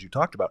you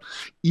talked about.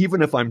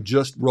 Even if I'm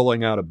just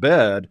rolling out of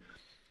bed,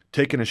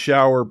 taking a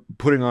shower,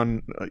 putting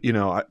on,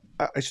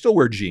 I still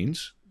wear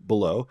jeans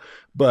below,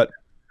 but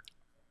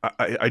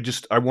I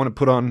want to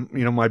put on,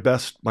 my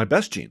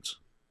best jeans.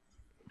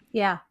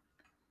 Yeah.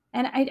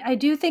 And I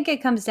do think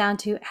it comes down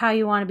to how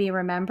you want to be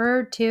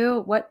remembered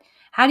too.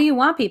 How do you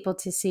want people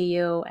to see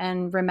you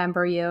and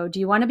remember you? Do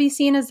you want to be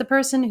seen as the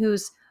person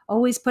who's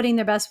always putting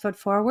their best foot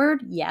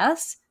forward?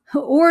 Yes.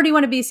 Or do you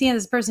want to be seen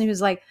as the person who's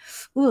like,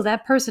 ooh,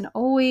 that person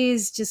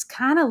always just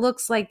kind of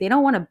looks like they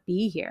don't want to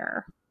be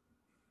here?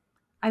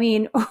 I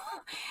mean,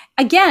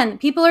 again,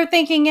 people are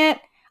thinking it.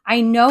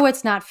 I know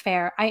it's not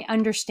fair. I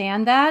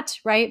understand that,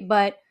 right?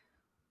 But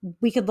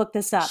we could look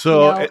this up.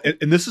 So,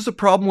 and this is a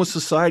problem with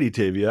society,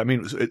 Tavia. I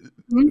mean,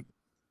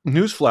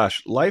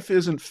 newsflash, life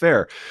isn't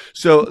fair.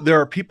 So there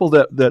are people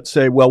that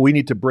say, well, we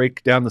need to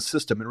break down the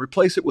system and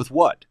replace it with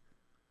what?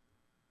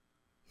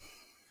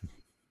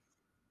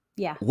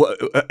 Yeah. What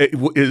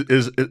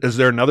is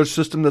there another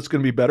system that's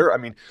going to be better? I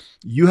mean,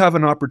 you have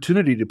an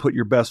opportunity to put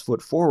your best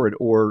foot forward,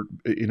 or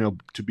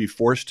to be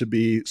forced to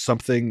be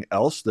something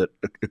else. That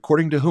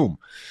according to whom?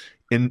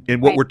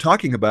 In what we're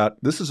talking about,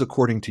 this is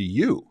according to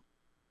you,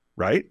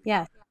 right?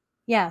 Yes.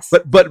 Yes.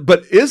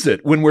 But is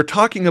it, when we're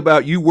talking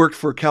about, you worked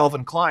for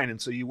Calvin Klein,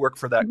 and so you work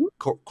for that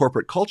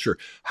corporate culture?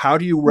 How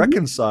do you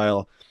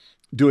reconcile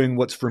doing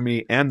what's for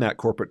me and that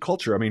corporate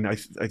culture? I mean, I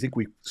think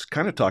we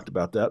kind of talked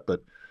about that,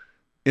 but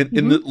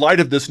in the light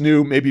of this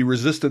new maybe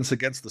resistance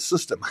against the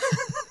system.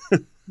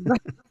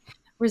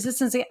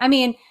 Resistance. I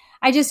mean,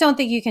 I just don't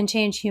think you can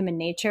change human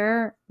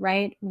nature,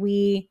 right?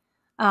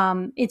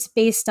 It's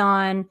based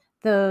on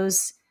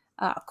those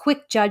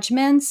quick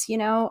judgments.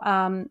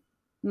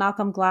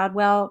 Malcolm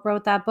Gladwell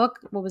wrote that book.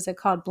 What was it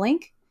called?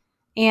 Blink.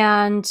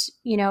 And,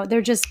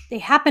 they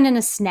happen in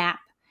a snap.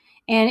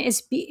 And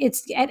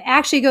it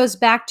actually goes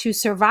back to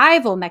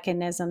survival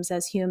mechanisms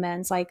as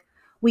humans. Like,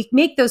 we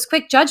make those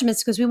quick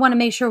judgments because we want to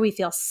make sure we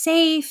feel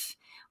safe.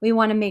 We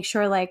want to make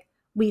sure like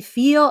we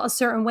feel a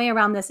certain way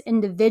around this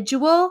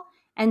individual.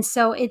 And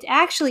so it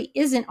actually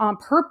isn't on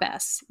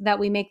purpose that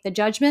we make the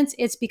judgments.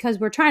 It's because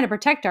we're trying to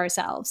protect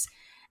ourselves.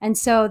 And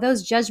so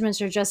those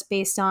judgments are just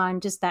based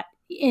on just that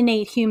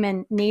innate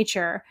human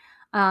nature.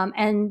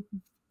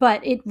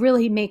 But it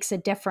really makes a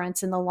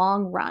difference in the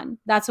long run.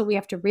 That's what we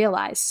have to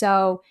realize.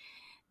 So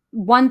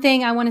one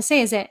thing I want to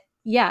say is that,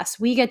 yes,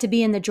 we get to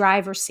be in the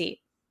driver's seat.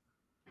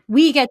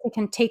 We get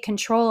to take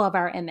control of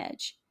our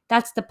image.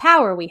 That's the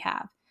power we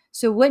have.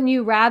 So wouldn't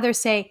you rather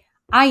say,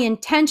 I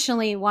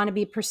intentionally want to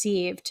be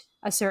perceived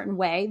a certain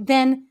way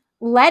than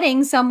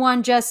letting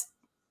someone just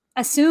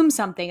assume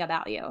something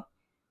about you?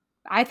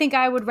 I think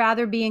I would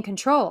rather be in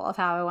control of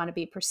how I want to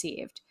be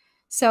perceived.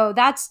 So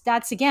that's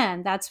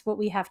what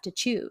we have to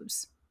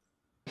choose.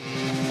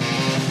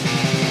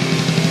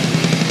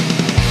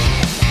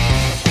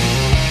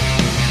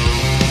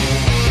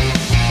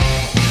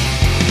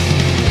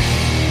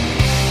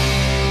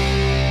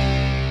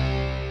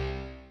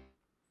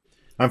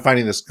 I'm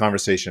finding this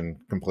conversation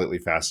completely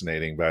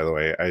fascinating, by the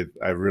way.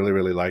 I really,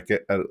 really like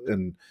it.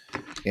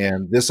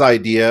 And this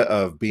idea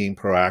of being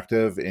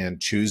proactive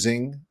and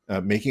choosing,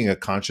 making a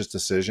conscious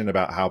decision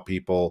about how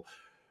people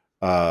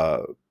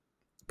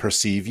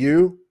perceive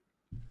you,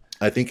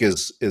 I think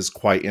is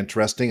quite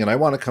interesting. And I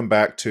want to come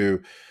back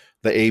to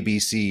the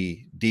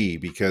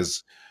ABCD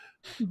because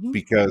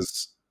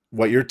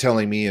what you're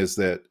telling me is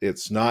that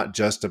it's not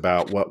just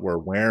about what we're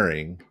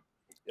wearing,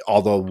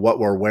 although what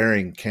we're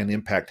wearing can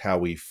impact how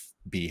we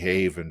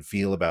behave and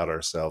feel about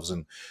ourselves,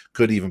 and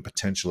could even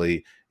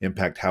potentially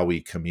impact how we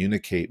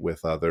communicate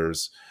with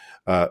others.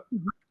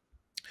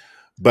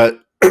 But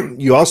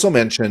you also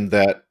mentioned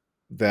that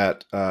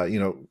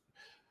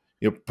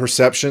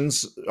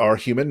perceptions are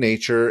human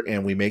nature,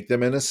 and we make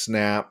them in a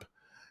snap.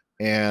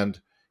 And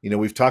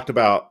we've talked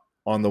about,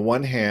 on the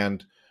one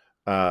hand,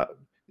 the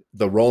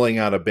rolling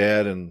out of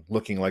bed and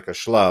looking like a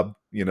schlub,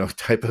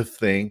 type of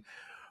thing.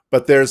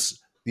 But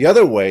there's the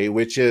other way,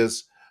 which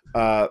is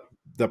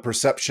the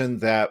perception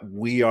that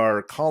we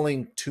are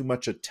calling too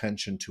much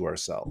attention to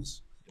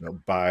ourselves,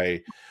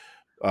 by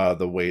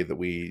the way that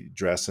we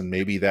dress, and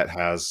maybe that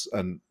has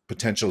a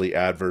potentially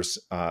adverse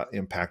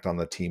impact on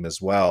the team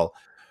as well.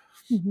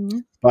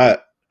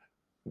 But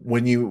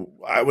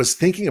I was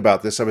thinking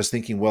about this, I was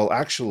thinking, well,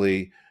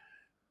 actually,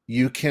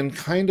 you can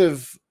kind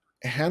of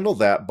handle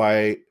that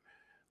by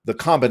the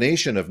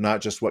combination of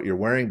not just what you're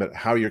wearing, but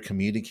how you're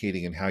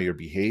communicating and how you're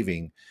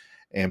behaving.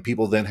 And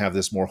people then have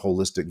this more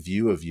holistic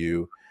view of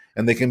you,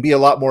 and they can be a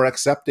lot more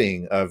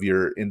accepting of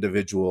your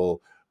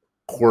individual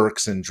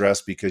quirks and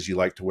dress because you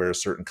like to wear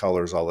certain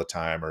colors all the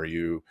time, or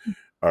you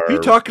What are you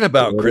talking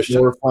about, Christian?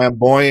 More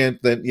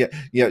flamboyant than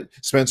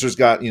Spencer's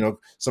got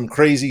some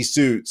crazy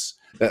suits,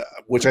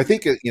 which I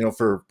think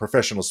for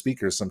professional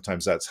speakers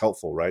sometimes that's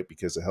helpful, right?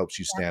 Because it helps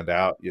you stand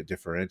out, it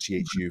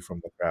differentiates you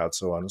from the crowd,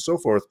 so on and so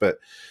forth. But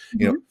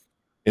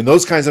in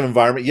those kinds of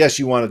environment, yes,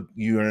 you are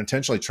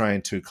intentionally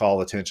trying to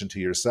call attention to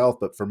yourself,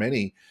 but for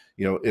many,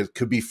 it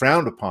could be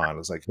frowned upon.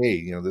 It's like,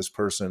 hey, this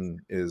person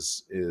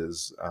is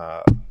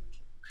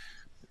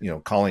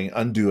calling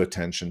undue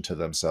attention to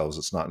themselves.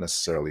 It's not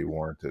necessarily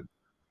warranted.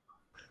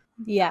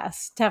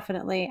 Yes,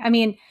 definitely. I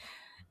mean,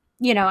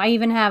 I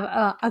even have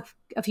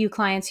a few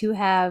clients who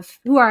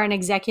are in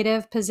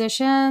executive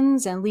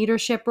positions and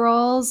leadership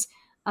roles,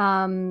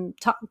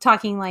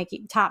 talking like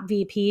top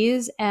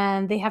VPs,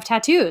 and they have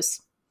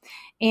tattoos,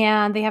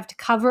 and they have to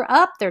cover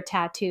up their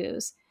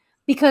tattoos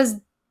because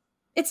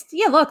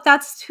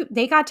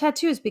they got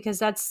tattoos because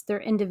that's their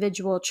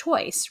individual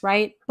choice,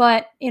 right?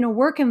 But in a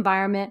work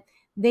environment,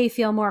 they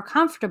feel more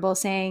comfortable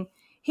saying,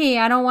 hey,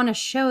 I don't want to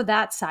show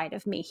that side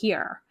of me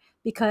here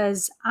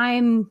because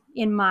I'm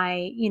in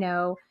my,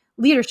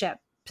 leadership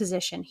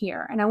position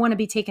here and I want to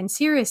be taken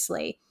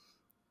seriously.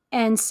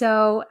 And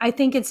so I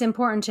think it's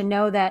important to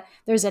know that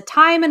there's a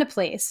time and a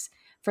place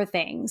for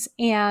things.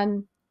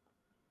 And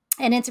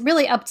it's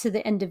really up to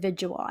the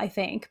individual, I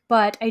think.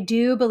 But I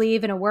do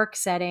believe in a work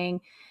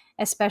setting,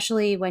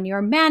 especially when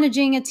you're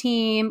managing a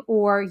team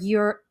or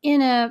you're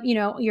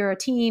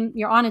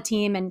you're on a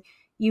team and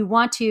you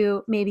want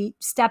to maybe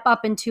step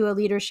up into a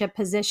leadership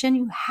position,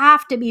 you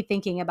have to be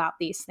thinking about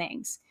these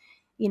things.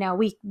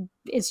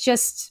 It's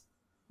just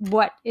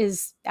what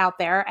is out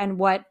there and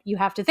what you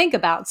have to think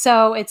about.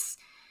 So it's,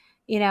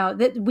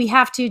 that we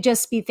have to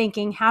just be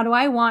thinking, how do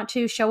I want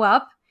to show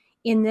up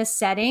in this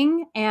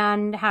setting?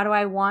 And how do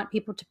I want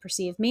people to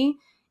perceive me?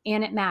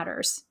 And it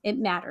matters. It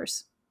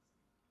matters.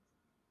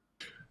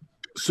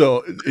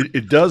 So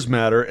it does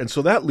matter. And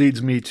so that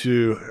leads me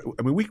to,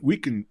 I mean, we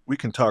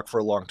can talk for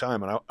a long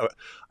time, and I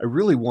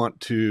really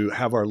want to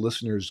have our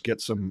listeners get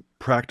some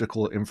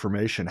practical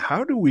information.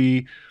 How do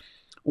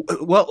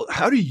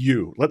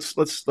you,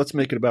 let's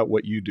make it about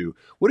what you do.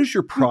 What is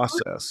your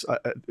process?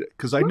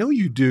 Because I know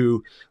you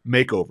do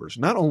makeovers,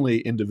 not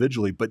only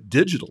individually, but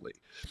digitally.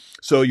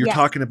 So you're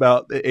talking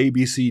about the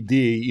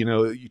ABCD,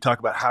 you talk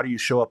about how do you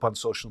show up on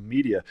social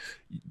media.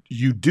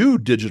 You do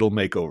digital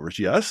makeovers,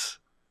 yes?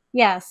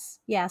 Yes.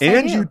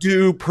 And you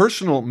do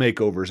personal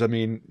makeovers. I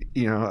mean,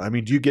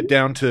 do you get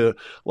down to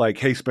like,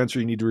 hey, Spencer,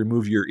 you need to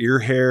remove your ear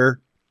hair,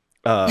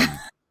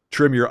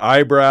 trim your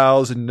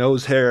eyebrows and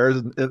nose hairs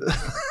and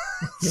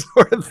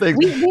sort of thing.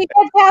 We get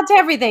down to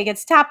everything.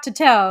 It's top to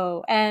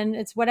toe, and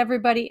it's what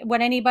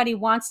anybody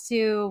wants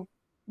to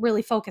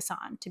really focus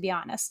on, to be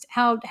honest.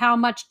 How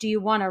much do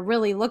you want to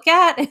really look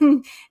at?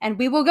 And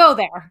we will go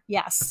there.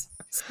 Yes.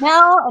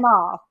 Smell and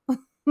all.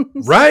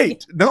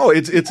 Right. No,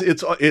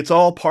 it's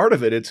all part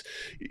of it. It's,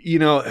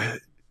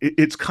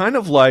 it's kind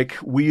of like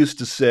we used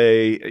to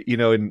say,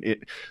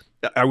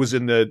 I was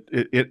in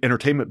the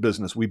entertainment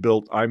business. We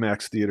built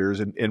IMAX theaters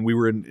and we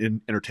were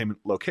in entertainment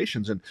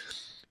locations, and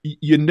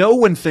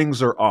when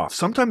things are off.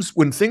 Sometimes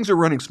when things are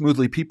running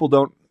smoothly, people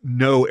don't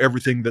know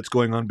everything that's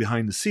going on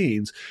behind the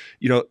scenes.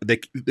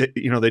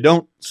 They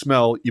don't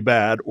smell you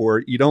bad,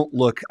 or you don't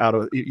look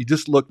you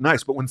just look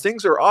nice. But when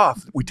things are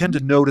off, we tend to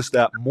notice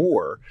that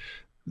more.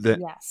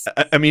 Yes.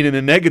 I mean, in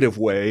a negative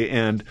way.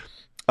 And,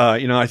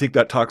 I think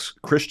that talks,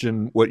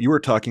 Christian, what you were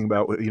talking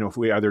about, if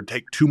we either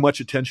take too much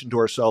attention to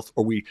ourselves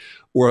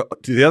or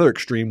to the other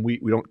extreme, we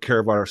don't care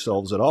about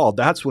ourselves at all.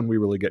 That's when we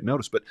really get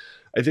noticed. But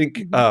I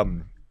think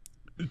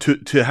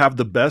to have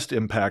the best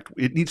impact,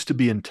 it needs to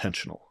be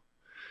intentional.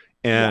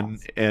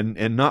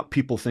 And not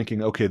people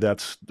thinking, okay,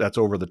 that's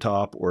over the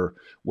top or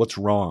what's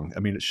wrong. I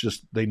mean, it's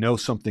just they know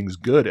something's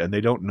good and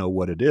they don't know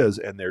what it is,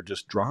 and they're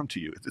just drawn to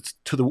you. It's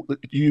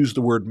you use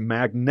the word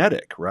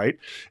magnetic, right?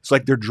 It's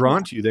like they're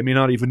drawn to you. They may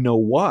not even know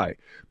why,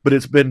 but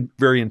it's been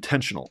very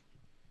intentional.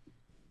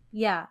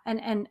 Yeah,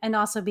 and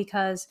also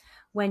because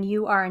when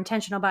you are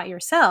intentional about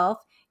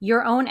yourself,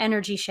 your own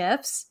energy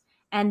shifts.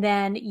 And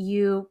then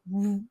you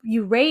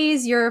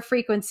raise your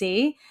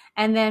frequency,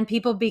 and then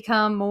people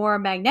become more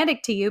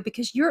magnetic to you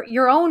because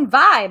your own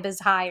vibe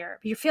is higher.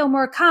 You feel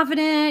more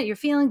confident. You're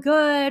feeling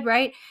good,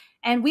 right?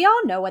 And we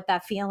all know what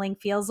that feeling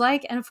feels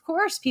like. And of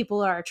course,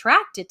 people are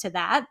attracted to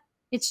that.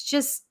 It's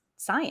just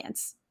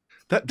science.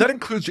 That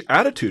includes your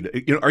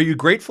attitude. Are you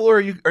grateful or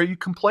are you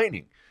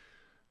complaining?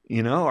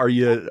 Are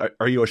you a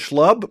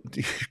schlub,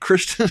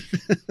 Christian?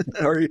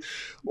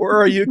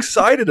 Or are you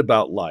excited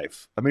about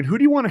life? I mean, who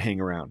do you want to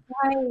hang around?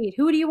 Right.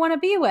 Who do you want to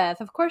be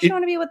with? Of course, you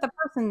want to be with the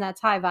person that's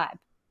high vibe.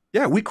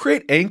 Yeah, we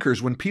create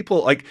anchors when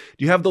people do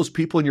you have those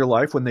people in your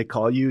life when they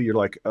call you, you're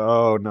like,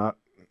 oh,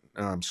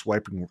 I'm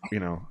swiping,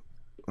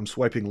 I'm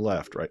swiping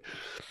left, right?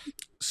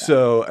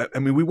 So, I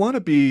mean, we want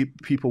to be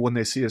people when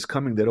they see us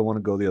coming, they don't want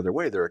to go the other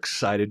way. They're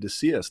excited to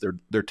see us.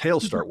 Their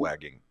tails start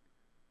wagging.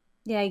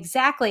 Yeah,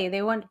 exactly.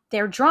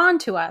 They're drawn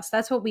to us.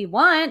 That's what we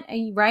want,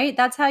 right?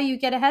 That's how you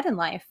get ahead in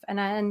life.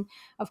 And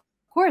of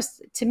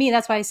course, to me,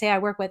 that's why I say I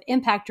work with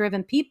impact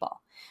driven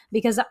people,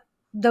 because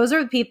those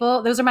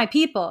are my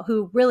people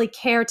who really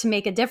care to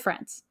make a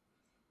difference.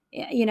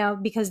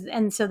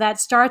 And so that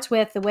starts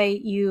with the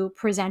way you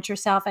present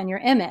yourself and your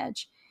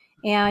image.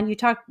 And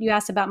you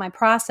asked about my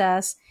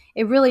process.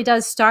 It really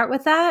does start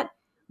with that.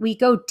 We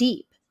go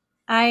deep.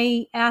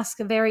 I ask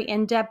a very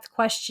in-depth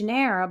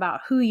questionnaire about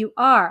who you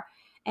are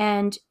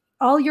and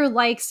all your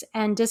likes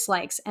and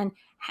dislikes and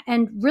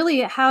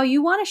really how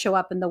you want to show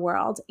up in the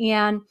world.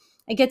 And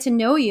I get to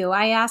know you.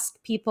 I ask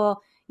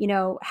people,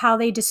 how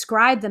they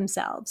describe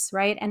themselves,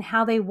 right? And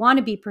how they want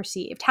to be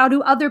perceived. How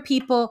do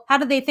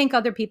they think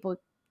other people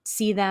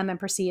see them and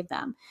perceive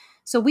them?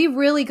 So we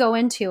really go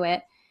into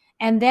it.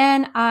 And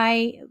then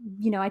I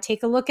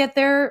take a look at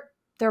their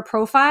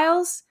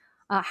profiles.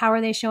 How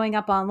are they showing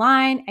up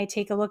online? I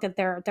take a look at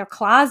their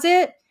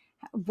closet.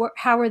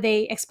 How are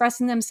they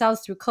expressing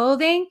themselves through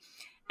clothing?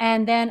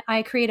 And then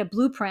I create a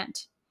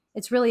blueprint.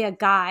 It's really a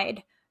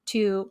guide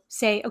to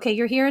say, okay,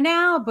 you're here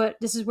now, but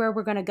this is where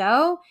we're going to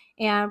go.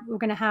 And we're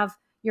going to have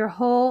your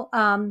whole,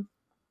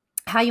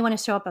 how you want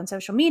to show up on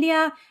social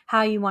media,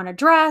 how you want to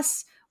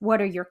dress,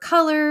 what are your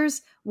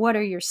colors, what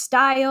are your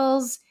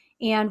styles,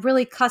 and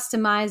really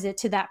customize it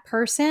to that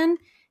person.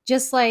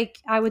 Just like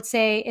I would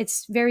say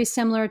it's very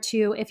similar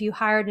to if you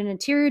hired an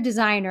interior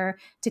designer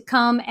to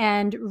come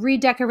and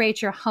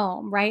redecorate your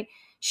home, right?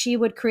 He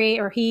would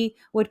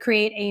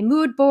create a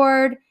mood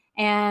board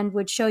and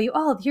would show you,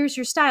 oh, here's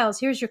your styles,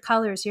 here's your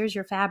colors, here's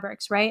your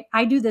fabrics, right?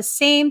 I do the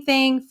same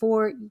thing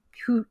for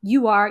who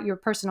you are, your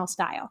personal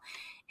style.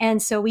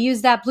 And so we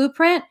use that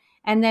blueprint,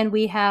 and then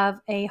we have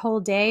a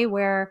whole day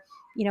where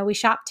we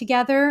shop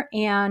together,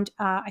 and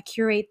I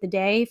curate the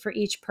day for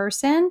each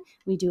person.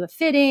 We do a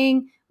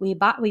fitting.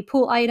 We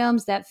pull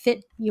items that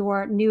fit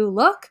your new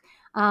look.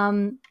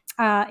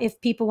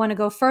 If people want to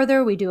go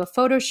further, we do a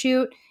photo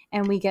shoot,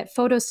 and we get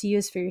photos to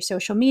use for your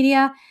social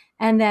media.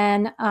 And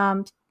then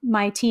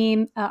my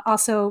team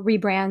also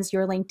rebrands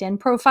your LinkedIn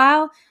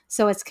profile,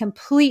 so it's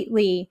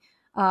completely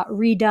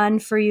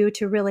redone for you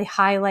to really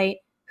highlight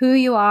who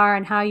you are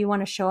and how you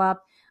want to show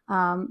up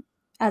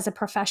as a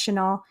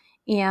professional.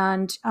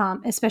 And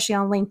especially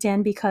on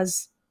LinkedIn,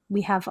 because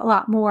we have a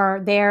lot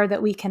more there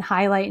that we can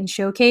highlight and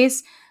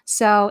showcase.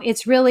 So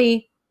it's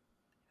really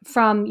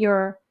from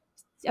your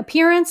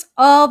appearance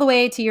all the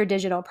way to your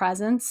digital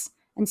presence.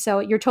 And so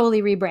you're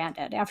totally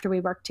rebranded after we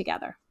work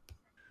together.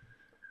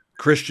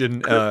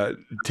 Christian,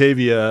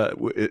 Tavia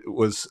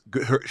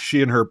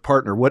she and her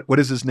partner, what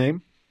is his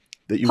name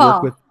that you Paul.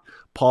 work with?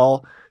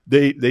 Paul.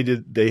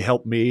 They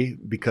help me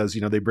because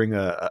they bring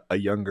a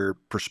younger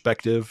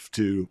perspective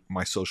to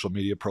my social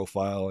media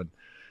profile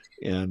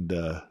and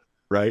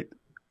right.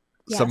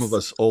 Yes. Some of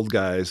us old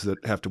guys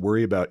that have to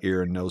worry about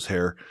ear and nose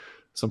hair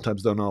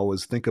sometimes don't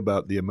always think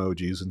about the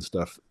emojis and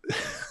stuff.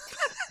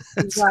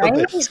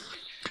 Right.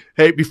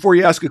 Hey, before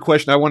you ask a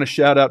question, I want to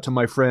shout out to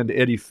my friend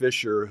Eddie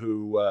Fisher,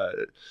 who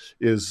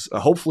is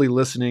hopefully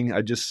listening.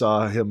 I just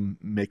saw him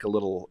make a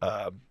little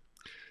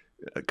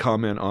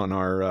comment on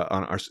our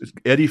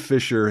Eddie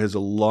Fisher is a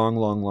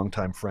long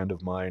time friend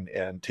of mine,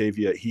 and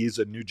Tavia, he's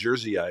a New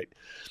Jerseyite,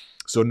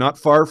 so not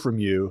far from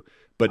you,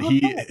 but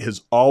he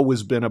has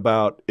always been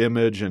about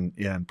image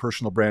and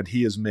personal brand.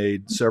 He has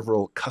made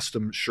several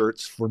custom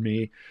shirts for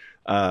me.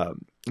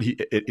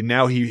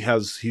 Now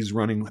he's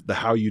running the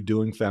How You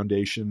Doing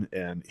Foundation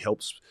and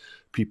helps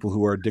people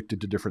who are addicted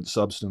to different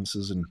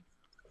substances, and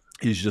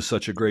he's just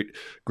such a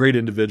great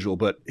individual,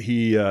 but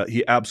he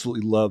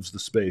absolutely loves the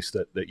space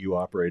that you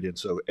operate in.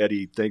 So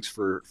Eddie, thanks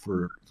for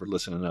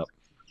listening up.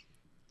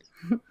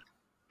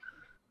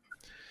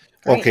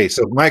 Okay.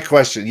 So my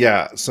question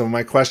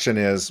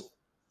is,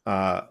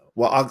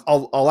 well,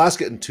 I'll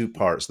ask it in two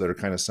parts that are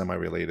kind of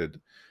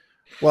semi-related.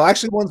 Well,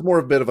 actually one's more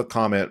a bit of a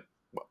comment,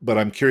 but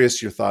I'm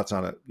curious your thoughts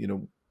on it.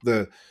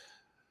 The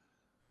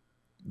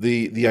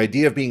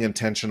idea of being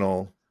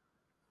intentional,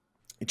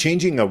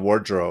 changing a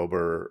wardrobe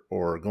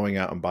or going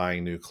out and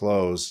buying new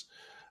clothes,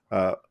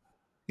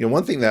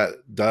 one thing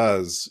that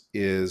does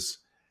is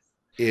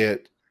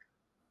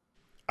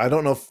I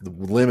don't know if the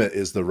limit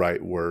is the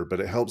right word, but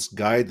it helps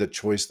guide the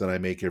choice that I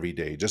make every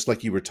day. Just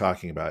like you were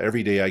talking about,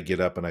 every day I get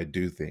up and I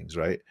do things,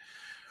 right?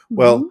 Mm-hmm.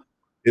 Well,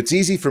 it's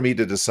easy for me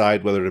to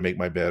decide whether to make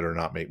my bed or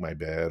not make my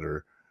bed,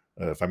 or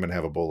if I'm going to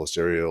have a bowl of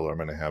cereal or I'm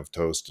going to have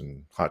toast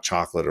and hot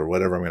chocolate or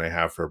whatever I'm going to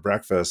have for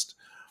breakfast.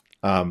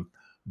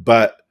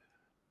 But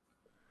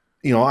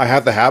I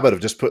have the habit of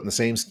just putting the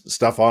same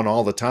stuff on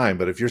all the time.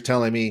 But if you're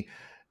telling me,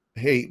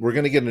 hey, we're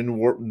going to get a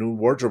new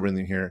wardrobe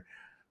in here,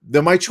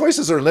 then my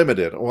choices are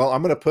limited. Well,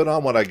 I'm going to put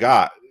on what I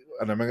got,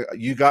 and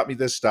you got me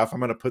this stuff.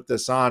 I'm going to put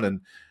this on,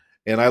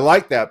 and I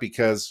like that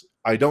because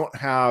I don't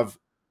have.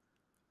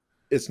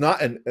 It's not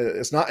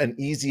an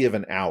easy of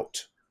an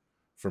out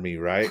for me,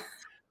 right?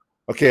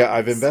 okay,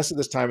 I've invested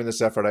this time and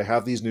this effort. I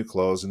have these new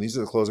clothes, and these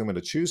are the clothes I'm going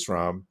to choose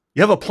from.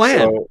 You have a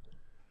plan.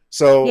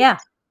 So Yeah.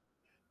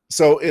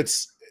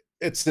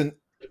 it's an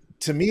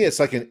to me, it's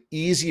like an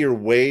easier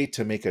way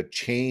to make a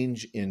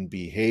change in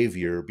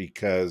behavior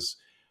because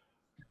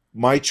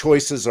my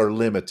choices are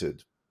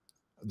limited.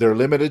 They're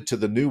limited to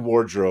the new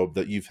wardrobe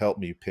that you've helped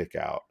me pick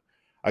out.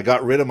 I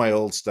got rid of my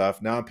old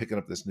stuff. Now I'm picking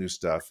up this new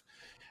stuff.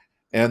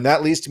 And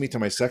that leads to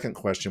my second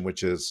question,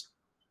 which is,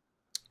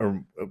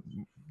 or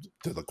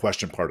to the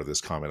question part of this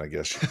comment, I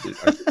guess I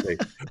should say,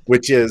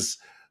 which is,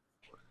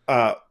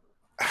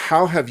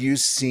 how have you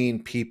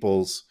seen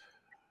people's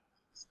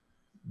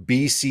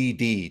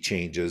BCD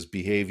changes,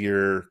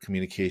 behavior,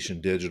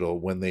 communication, digital,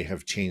 when they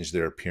have changed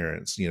their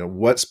appearance? You know,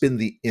 what's been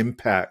the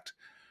impact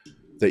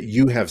that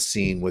you have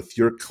seen with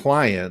your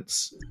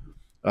clients,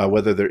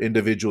 whether they're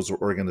individuals or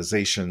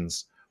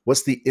organizations?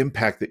 What's the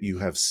impact that you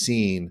have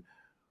seen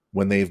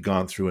when they've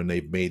gone through and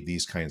they've made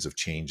these kinds of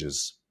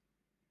changes?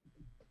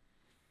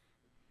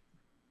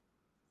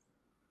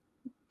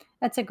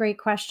 That's a great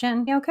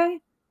question. You okay?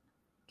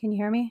 Can you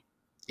hear me?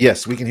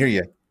 Yes, we can hear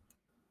you.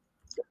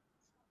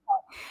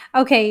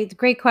 Okay,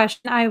 great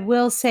question. I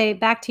will say,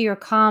 back to your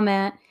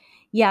comment,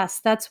 yes,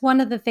 that's one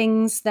of the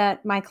things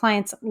that my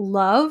clients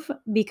love,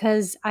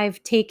 because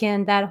I've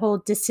taken that whole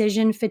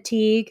decision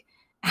fatigue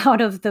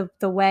out of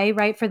the way,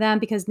 right, for them,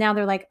 because now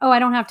they're like, oh, I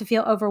don't have to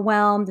feel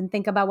overwhelmed and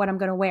think about what I'm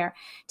going to wear.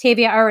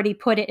 Tavia already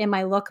put it in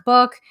my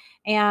lookbook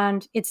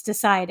and it's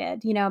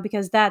decided,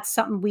 because that's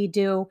something we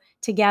do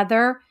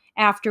together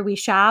after we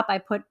shop. I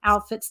put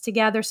outfits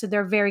together so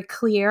they're very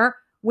clear: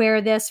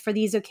 wear this for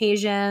these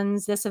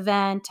occasions, this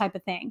event type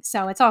of thing.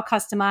 So it's all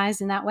customized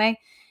in that way,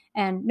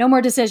 and no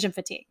more decision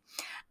fatigue.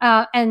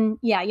 And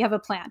yeah, you have a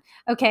plan.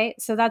 Okay,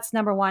 so that's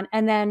number one.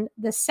 And then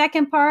the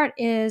second part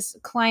is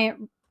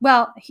client,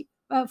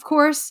 of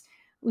course,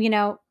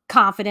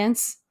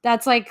 confidence.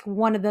 That's like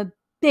one of the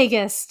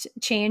biggest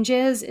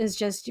changes, is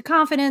just your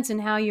confidence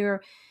and how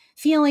you're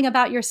feeling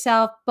about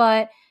yourself.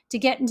 But to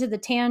get into the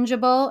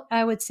tangible,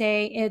 I would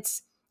say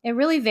it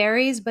really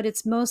varies, but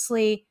it's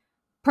mostly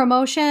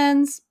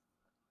promotions.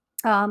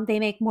 They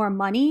make more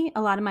money.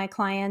 A lot of my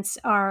clients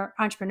are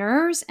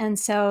entrepreneurs, and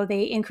so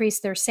they increase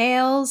their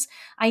sales.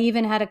 I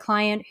even had a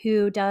client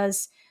who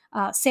does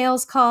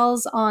sales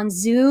calls on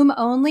Zoom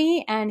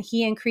only, and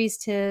he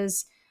increased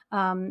his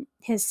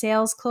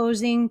sales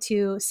closing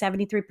to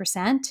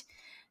 73%.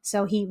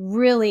 So he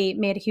really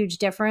made a huge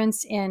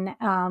difference in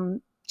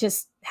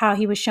just how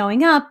he was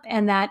showing up,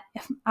 and that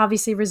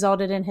obviously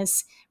resulted in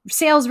his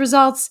sales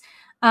results.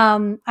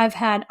 I've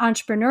had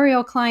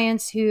entrepreneurial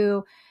clients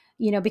who,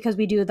 because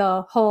we do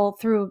the whole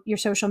through your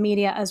social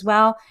media as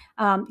well,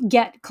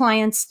 get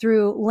clients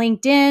through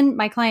LinkedIn.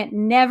 My client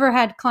never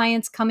had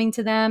clients coming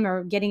to them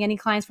or getting any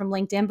clients from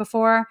LinkedIn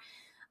before.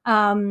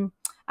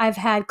 I've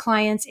had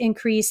clients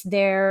increase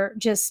their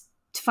just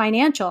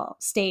financial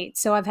state.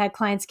 So I've had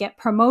clients get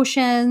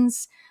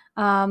promotions.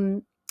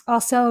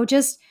 Also,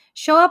 just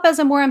show up as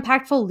a more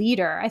impactful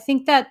leader. I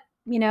think that,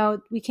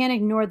 we can't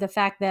ignore the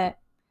fact that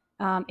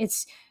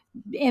it's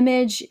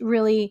image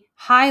really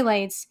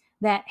highlights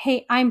that,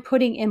 hey, I'm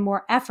putting in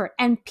more effort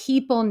and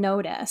people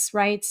notice,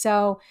 right?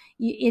 So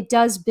it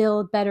does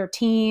build better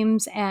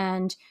teams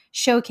and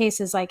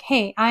showcases like,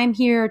 hey, I'm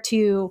here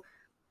to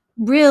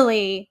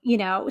really,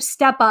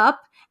 step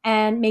up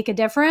and make a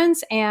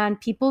difference. And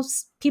people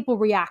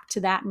react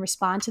to that and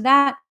respond to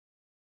that.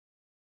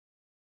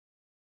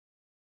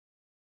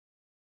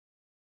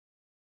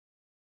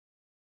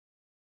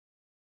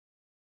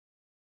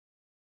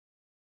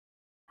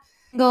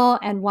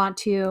 And want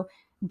to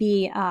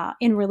be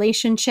in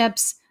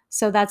relationships.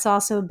 So that's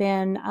also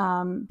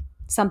been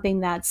something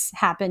that's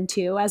happened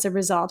too as a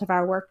result of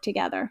our work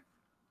together.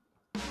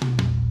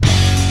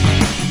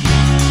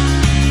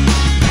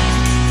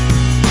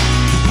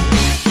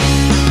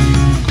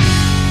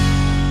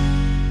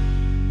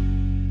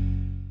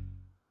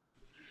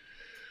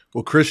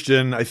 Well,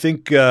 Christian, I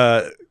think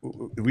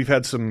we've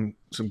had some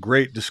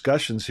great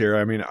discussions here.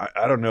 I mean,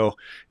 I don't know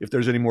if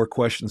there's any more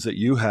questions that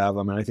you have.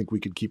 I mean, I think we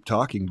could keep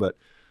talking, but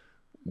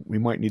we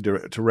might need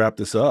to wrap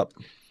this up.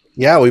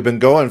 Yeah, we've been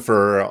going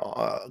for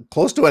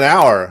close to an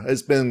hour.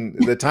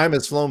 The time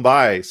has flown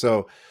by.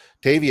 So,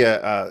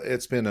 Tavia,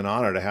 it's been an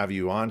honor to have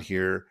you on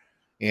here,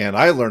 and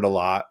I learned a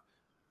lot.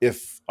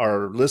 If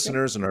our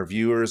listeners and our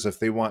viewers, if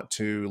they want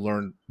to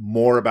learn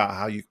more about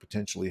how you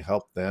potentially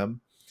help them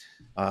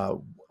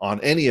on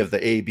any of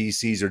the A, B,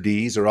 C's, or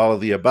D's, or all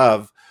of the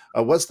above,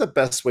 what's the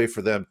best way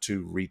for them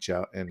to reach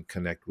out and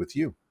connect with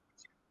you?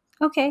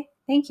 Okay,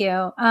 thank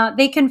you.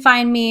 They can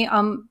find me.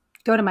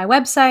 Go to my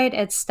website.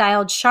 It's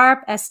Styled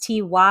Sharp,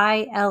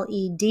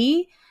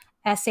 STYLED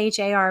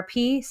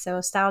SHARP. So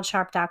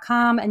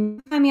styledsharp.com.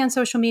 And find me on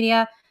social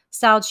media,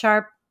 Styled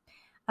Sharp.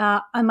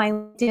 On my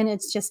LinkedIn,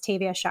 it's just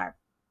Tavia Sharp.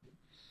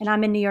 And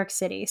I'm in New York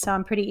City, so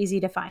I'm pretty easy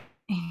to find.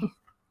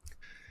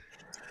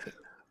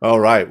 All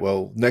right.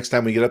 Well, next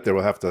time we get up there,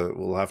 we'll have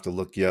to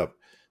look you up.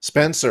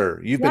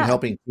 Spencer, you've been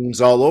helping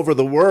teams all over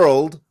the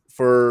world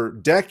for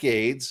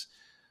decades.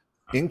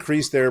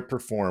 increase their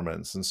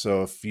performance. And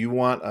so if you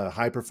want a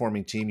high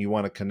performing team, you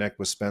want to connect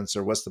with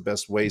Spencer, what's the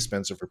best way,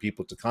 Spencer, for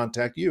people to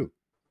contact you?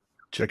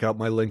 Check out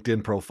my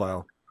LinkedIn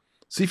profile.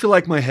 See if you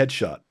like my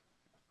headshot.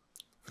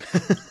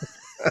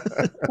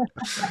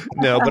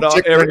 No,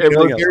 but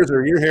everything else. Hairs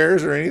or ear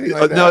hairs or anything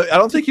like that? No, I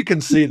don't think you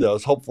can see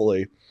those,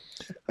 hopefully.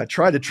 I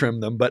try to trim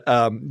them, but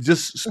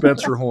just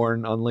Spencer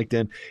Horn on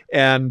LinkedIn.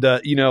 And,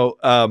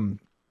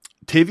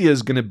 Tavia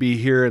is going to be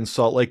here in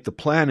Salt Lake. The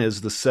plan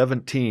is the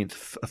 17th,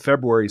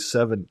 February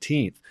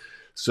 17th.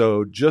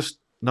 So just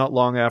not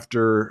long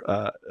after,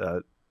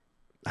 what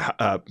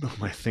am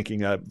I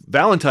thinking?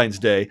 Valentine's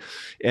Day.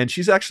 And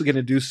she's actually going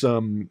to do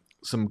some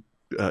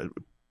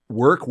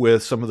work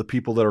with some of the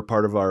people that are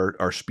part of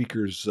our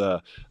speakers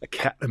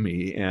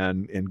academy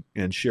and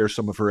share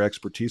some of her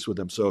expertise with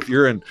them. So if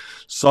you're in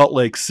Salt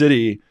Lake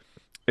City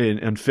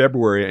in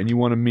February and you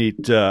want to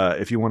meet,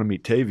 if you want to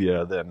meet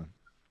Tavia, then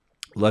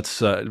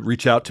let's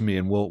reach out to me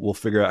and we'll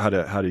figure out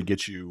how to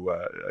get you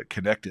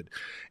connected.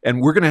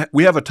 And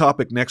we have a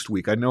topic next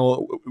week. I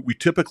know we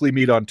typically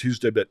meet on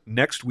Tuesday, but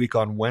next week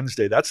on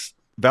Wednesday, that's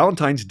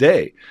Valentine's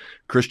Day.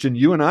 Christian,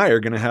 you and I are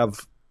going to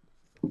have,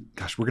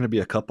 we're going to be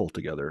a couple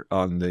together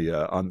on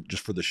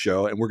just for the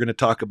show, and we're going to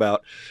talk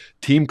about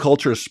team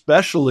culture,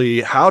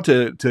 especially how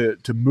to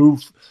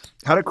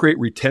create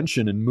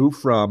retention and move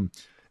from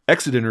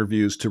exit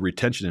interviews to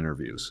retention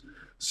interviews.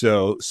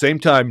 So same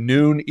time,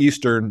 noon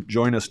Eastern,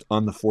 join us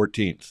on the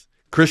 14th.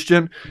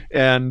 Christian,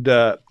 and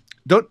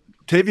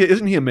Tavia,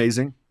 isn't he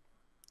amazing?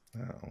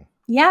 Oh.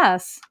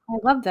 Yes, I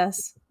love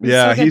this.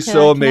 Yeah, he's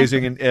so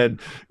amazing.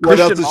 And what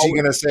else is he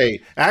going to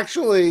say?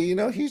 Actually,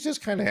 he's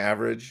just kind of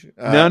average.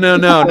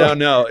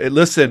 No.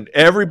 Listen,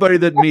 everybody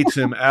that meets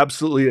him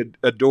absolutely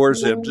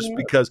adores him, just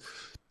because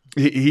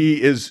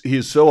he is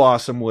so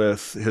awesome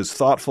with his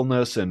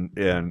thoughtfulness,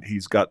 and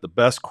he's got the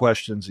best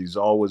questions. He's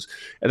always,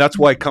 and that's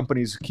why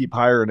companies keep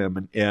hiring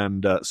him.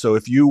 And so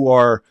if you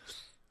are,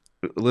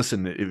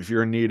 listen, if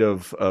you're in need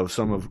of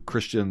some of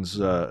Christian's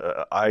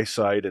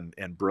eyesight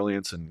and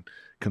brilliance and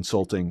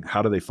consulting,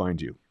 how do they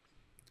find you?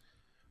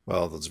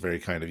 Well, that's very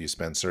kind of you,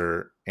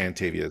 Spencer, and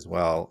Tavia as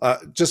well.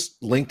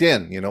 Just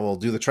LinkedIn, we'll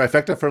do the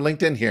trifecta for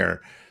LinkedIn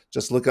here.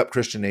 Just look up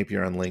Christian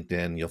Napier on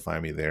LinkedIn. You'll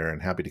find me there, and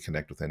happy to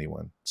connect with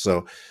anyone.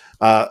 So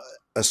a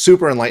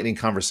super enlightening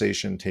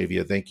conversation,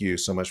 Tavia. Thank you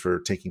so much for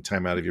taking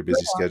time out of your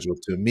busy schedule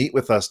to meet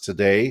with us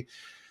today.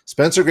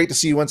 Spencer, great to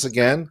see you once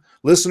again.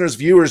 Listeners,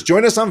 viewers,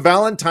 join us on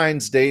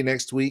Valentine's Day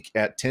next week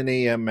at 10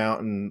 a.m.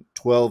 Mountain,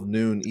 12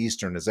 noon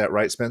Eastern. Is that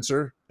right,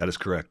 Spencer? That is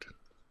correct.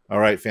 All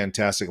right,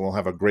 fantastic. We'll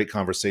have a great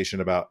conversation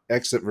about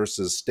exit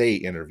versus stay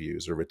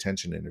interviews or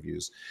retention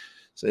interviews.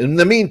 So in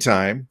the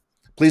meantime,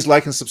 please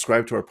like and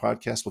subscribe to our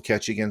podcast. We'll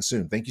catch you again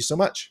soon. Thank you so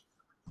much.